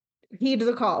heed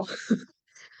the call.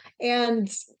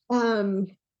 And um,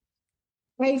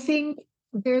 I think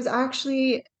there's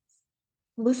actually,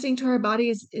 listening to our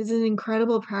bodies is an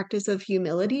incredible practice of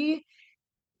humility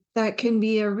that can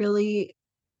be a really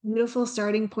beautiful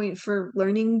starting point for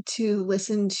learning to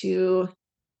listen to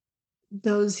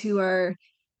those who are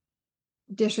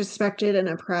disrespected and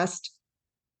oppressed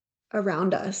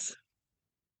around us.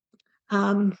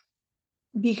 Um,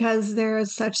 because there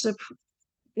is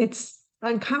it's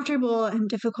uncomfortable and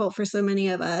difficult for so many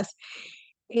of us.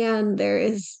 And there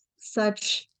is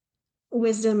such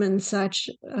wisdom and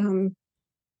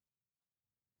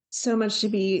so much to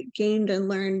be gained and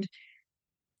learned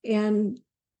and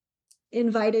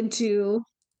invited to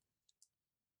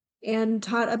and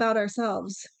taught about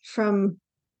ourselves from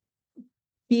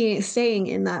staying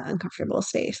in that uncomfortable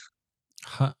space.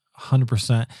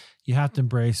 100%. You have to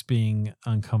embrace being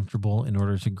uncomfortable in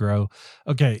order to grow.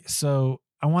 Okay, so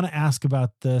I want to ask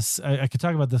about this. I could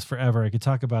talk about this forever. I could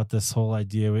talk about this whole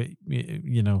idea,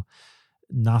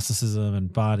 Gnosticism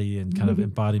and body and kind of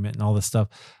embodiment and all this stuff,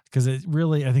 because it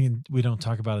really, I think we don't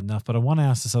talk about it enough. But I want to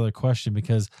ask this other question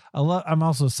because I'm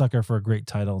also a sucker for a great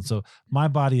title. And so My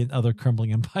Body and Other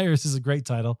Crumbling Empires is a great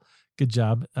title. Good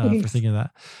job for thinking of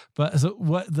that. But so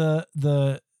what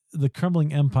the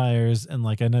crumbling empires, and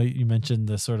like I know you mentioned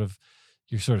the sort of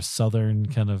your sort of southern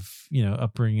kind of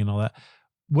upbringing and all that.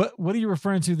 What are you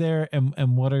referring to there,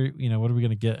 and what are what are we going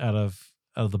to get out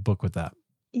of the book with that?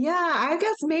 Yeah, I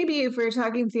guess maybe if we're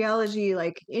talking theology,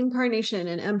 like incarnation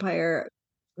and empire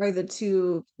are the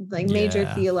two like major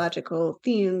Yeah. theological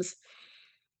themes.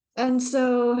 And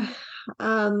so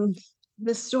um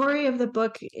the story of the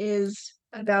book is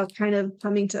about kind of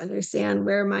coming to understand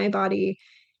where my body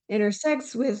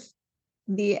intersects with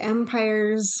the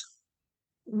empires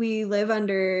we live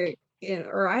under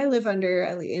or I live under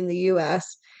in the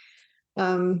US.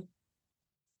 Um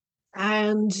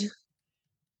and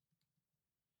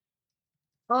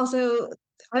also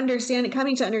coming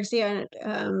to understand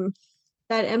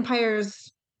that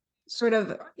empires sort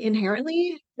of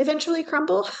inherently eventually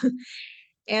crumble.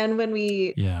 And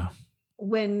Yeah.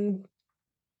 when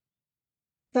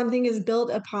something is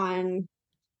built upon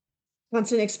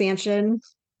constant expansion,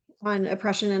 on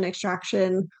oppression and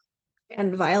extraction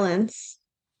and violence,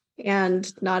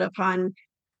 and not upon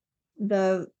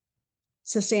the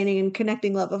sustaining and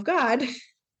connecting love of God,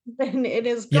 then it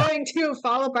is Yeah. going to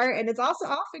fall apart, and it's also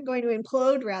often going to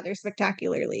implode rather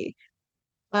spectacularly.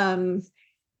 Um,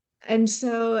 and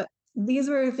so these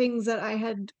were things that I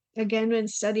had again been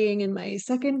studying in my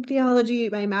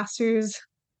my master's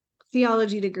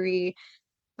theology degree,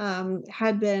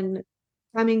 had been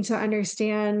coming to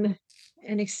understand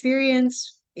and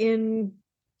experience in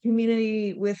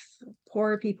community with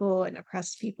poor people and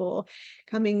oppressed people,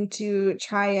 coming to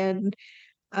try and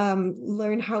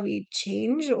learn how we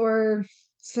change or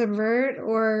subvert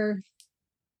or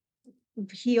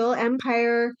heal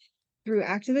empire through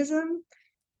activism.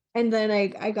 And then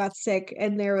I got sick,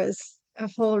 and there was a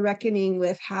whole reckoning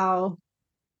with how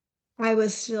I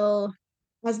was still,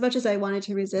 as much as I wanted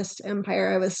to resist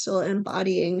empire, I was still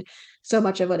embodying so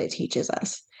much of what it teaches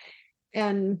us.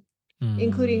 And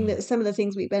including Mm. some of the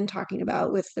things we've been talking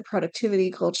about with the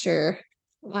productivity culture,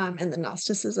 and the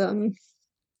Gnosticism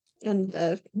and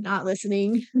the not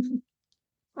listening.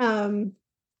 um,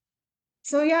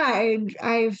 so yeah,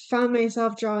 I found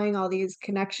myself drawing all these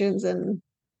connections, and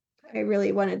I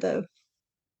really wanted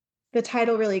the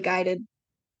title really guided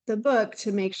the book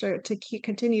to make sure to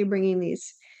continue bringing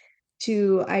these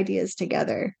two ideas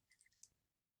together.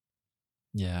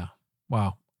 Yeah.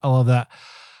 Wow. I love that.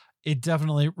 It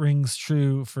definitely rings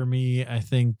true for me. I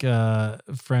think,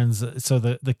 friends. So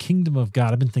the kingdom of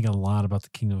God, I've been thinking a lot about the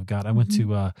kingdom of God. I went Mhm.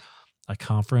 to a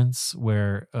conference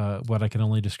where what I can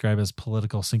only describe as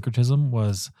political syncretism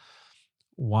was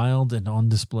wild and on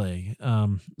display,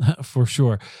 for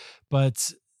sure.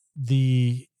 But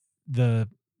the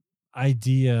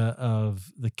idea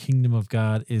of the kingdom of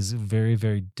God is very,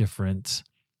 very different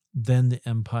than the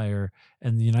empire.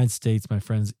 And the United States, my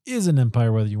friends, is an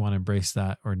empire, whether you want to embrace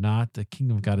that or not. The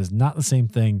kingdom of God is not the same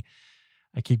thing.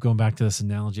 I keep going back to this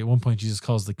analogy. At one point, Jesus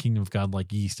calls the kingdom of God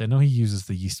like yeast. I know he uses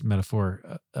the yeast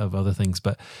metaphor of other things,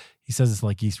 but he says it's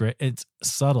like yeast, right? It's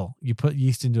subtle. You put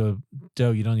yeast into a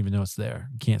dough, you don't even know it's there.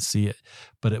 You can't see it,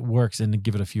 but it works. And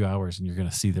give it a few hours and you're going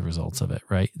to see the results of it,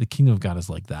 right? The kingdom of God is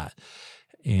like that.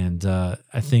 And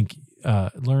I think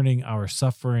learning our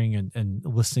suffering and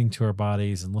listening to our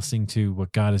bodies and listening to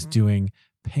what God is doing,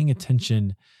 paying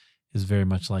attention is very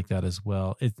much like that as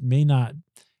well. It may not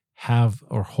have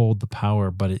or hold the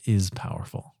power, but it is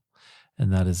powerful.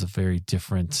 And that is a very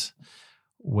different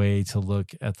way to look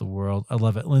at the world. I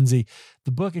love it. Lyndsey,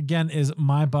 the book again is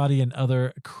My Body and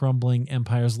Other Crumbling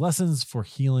Empires, Lessons for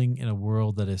Healing in a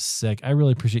World That is Sick. I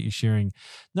really appreciate you sharing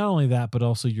not only that, but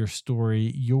also your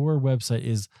story. Your website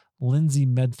is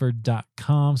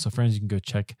lyndseymedford.com. So friends, you can go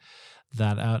check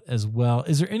that out as well.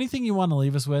 Is there anything you want to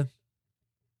leave us with?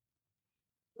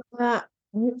 Uh,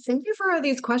 Thank you for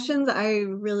these questions. I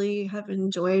really have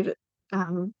enjoyed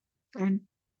um, and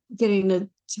getting to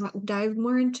dive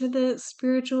more into the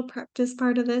spiritual practice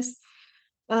part of this.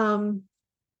 Um,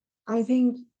 I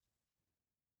think,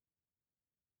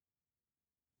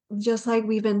 just like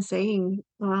we've been saying,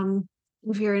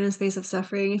 if you're in a space of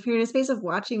suffering, if you're in a space of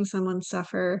watching someone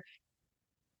suffer,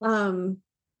 um,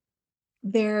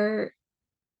 there,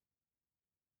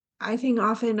 I think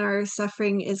often our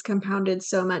suffering is compounded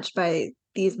so much by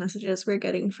these messages we're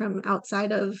getting from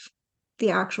outside of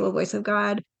the actual voice of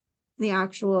God, the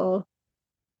actual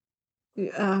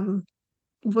um,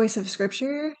 voice of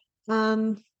scripture.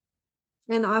 Um,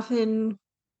 and often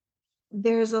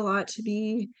there's a lot to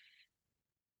be,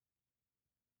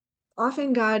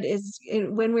 often God is,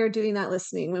 when we're doing that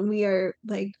listening, when we are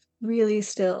like really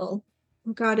still,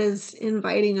 God is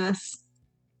inviting us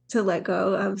to let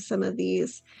go of some of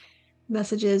these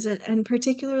messages, and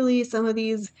particularly some of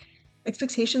these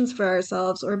expectations for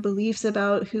ourselves or beliefs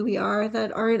about who we are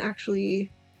that aren't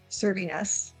actually serving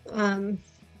us.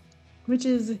 Which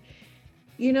is,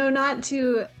 not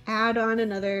to add on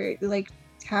another, like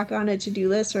tack on a to-do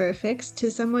list or a fix to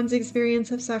someone's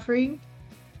experience of suffering,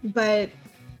 but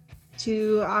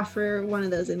to offer one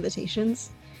of those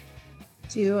invitations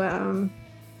to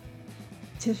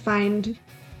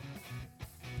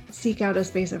seek out a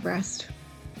space of rest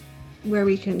where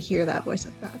we can hear that voice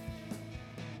of God.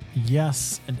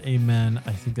 Yes and amen.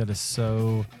 I think that is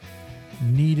so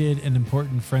needed and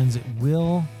important, friends.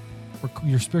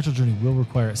 Your spiritual journey will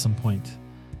require at some point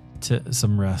to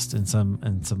some rest and some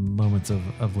moments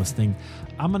of listening,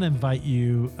 I'm going to invite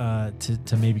you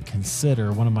to maybe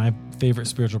consider one of my favorite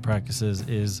spiritual practices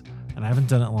is, and I haven't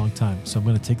done it in a long time, so I'm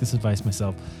going to take this advice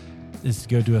myself, is to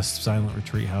go to a silent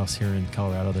retreat house here in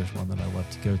Colorado. There's one that I love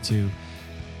to go to.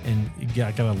 And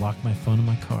I got to lock my phone in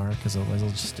my car because otherwise I'll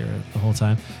just stare at it the whole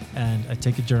time. And I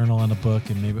take a journal and a book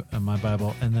and maybe my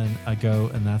Bible, and then I go,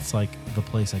 and that's like the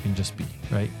place I can just be,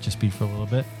 right? Just be for a little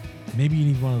bit. Maybe you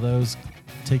need one of those.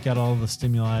 Take out all the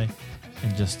stimuli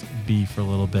and just be for a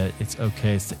little bit. It's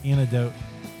okay. It's the antidote.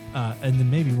 And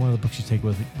then maybe one of the books you take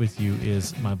with you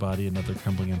is My Body and Other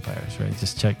Crumbling Empires, right?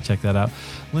 Just check that out.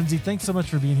 Lyndsey, thanks so much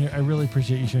for being here. I really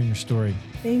appreciate you sharing your story.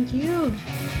 Thank you.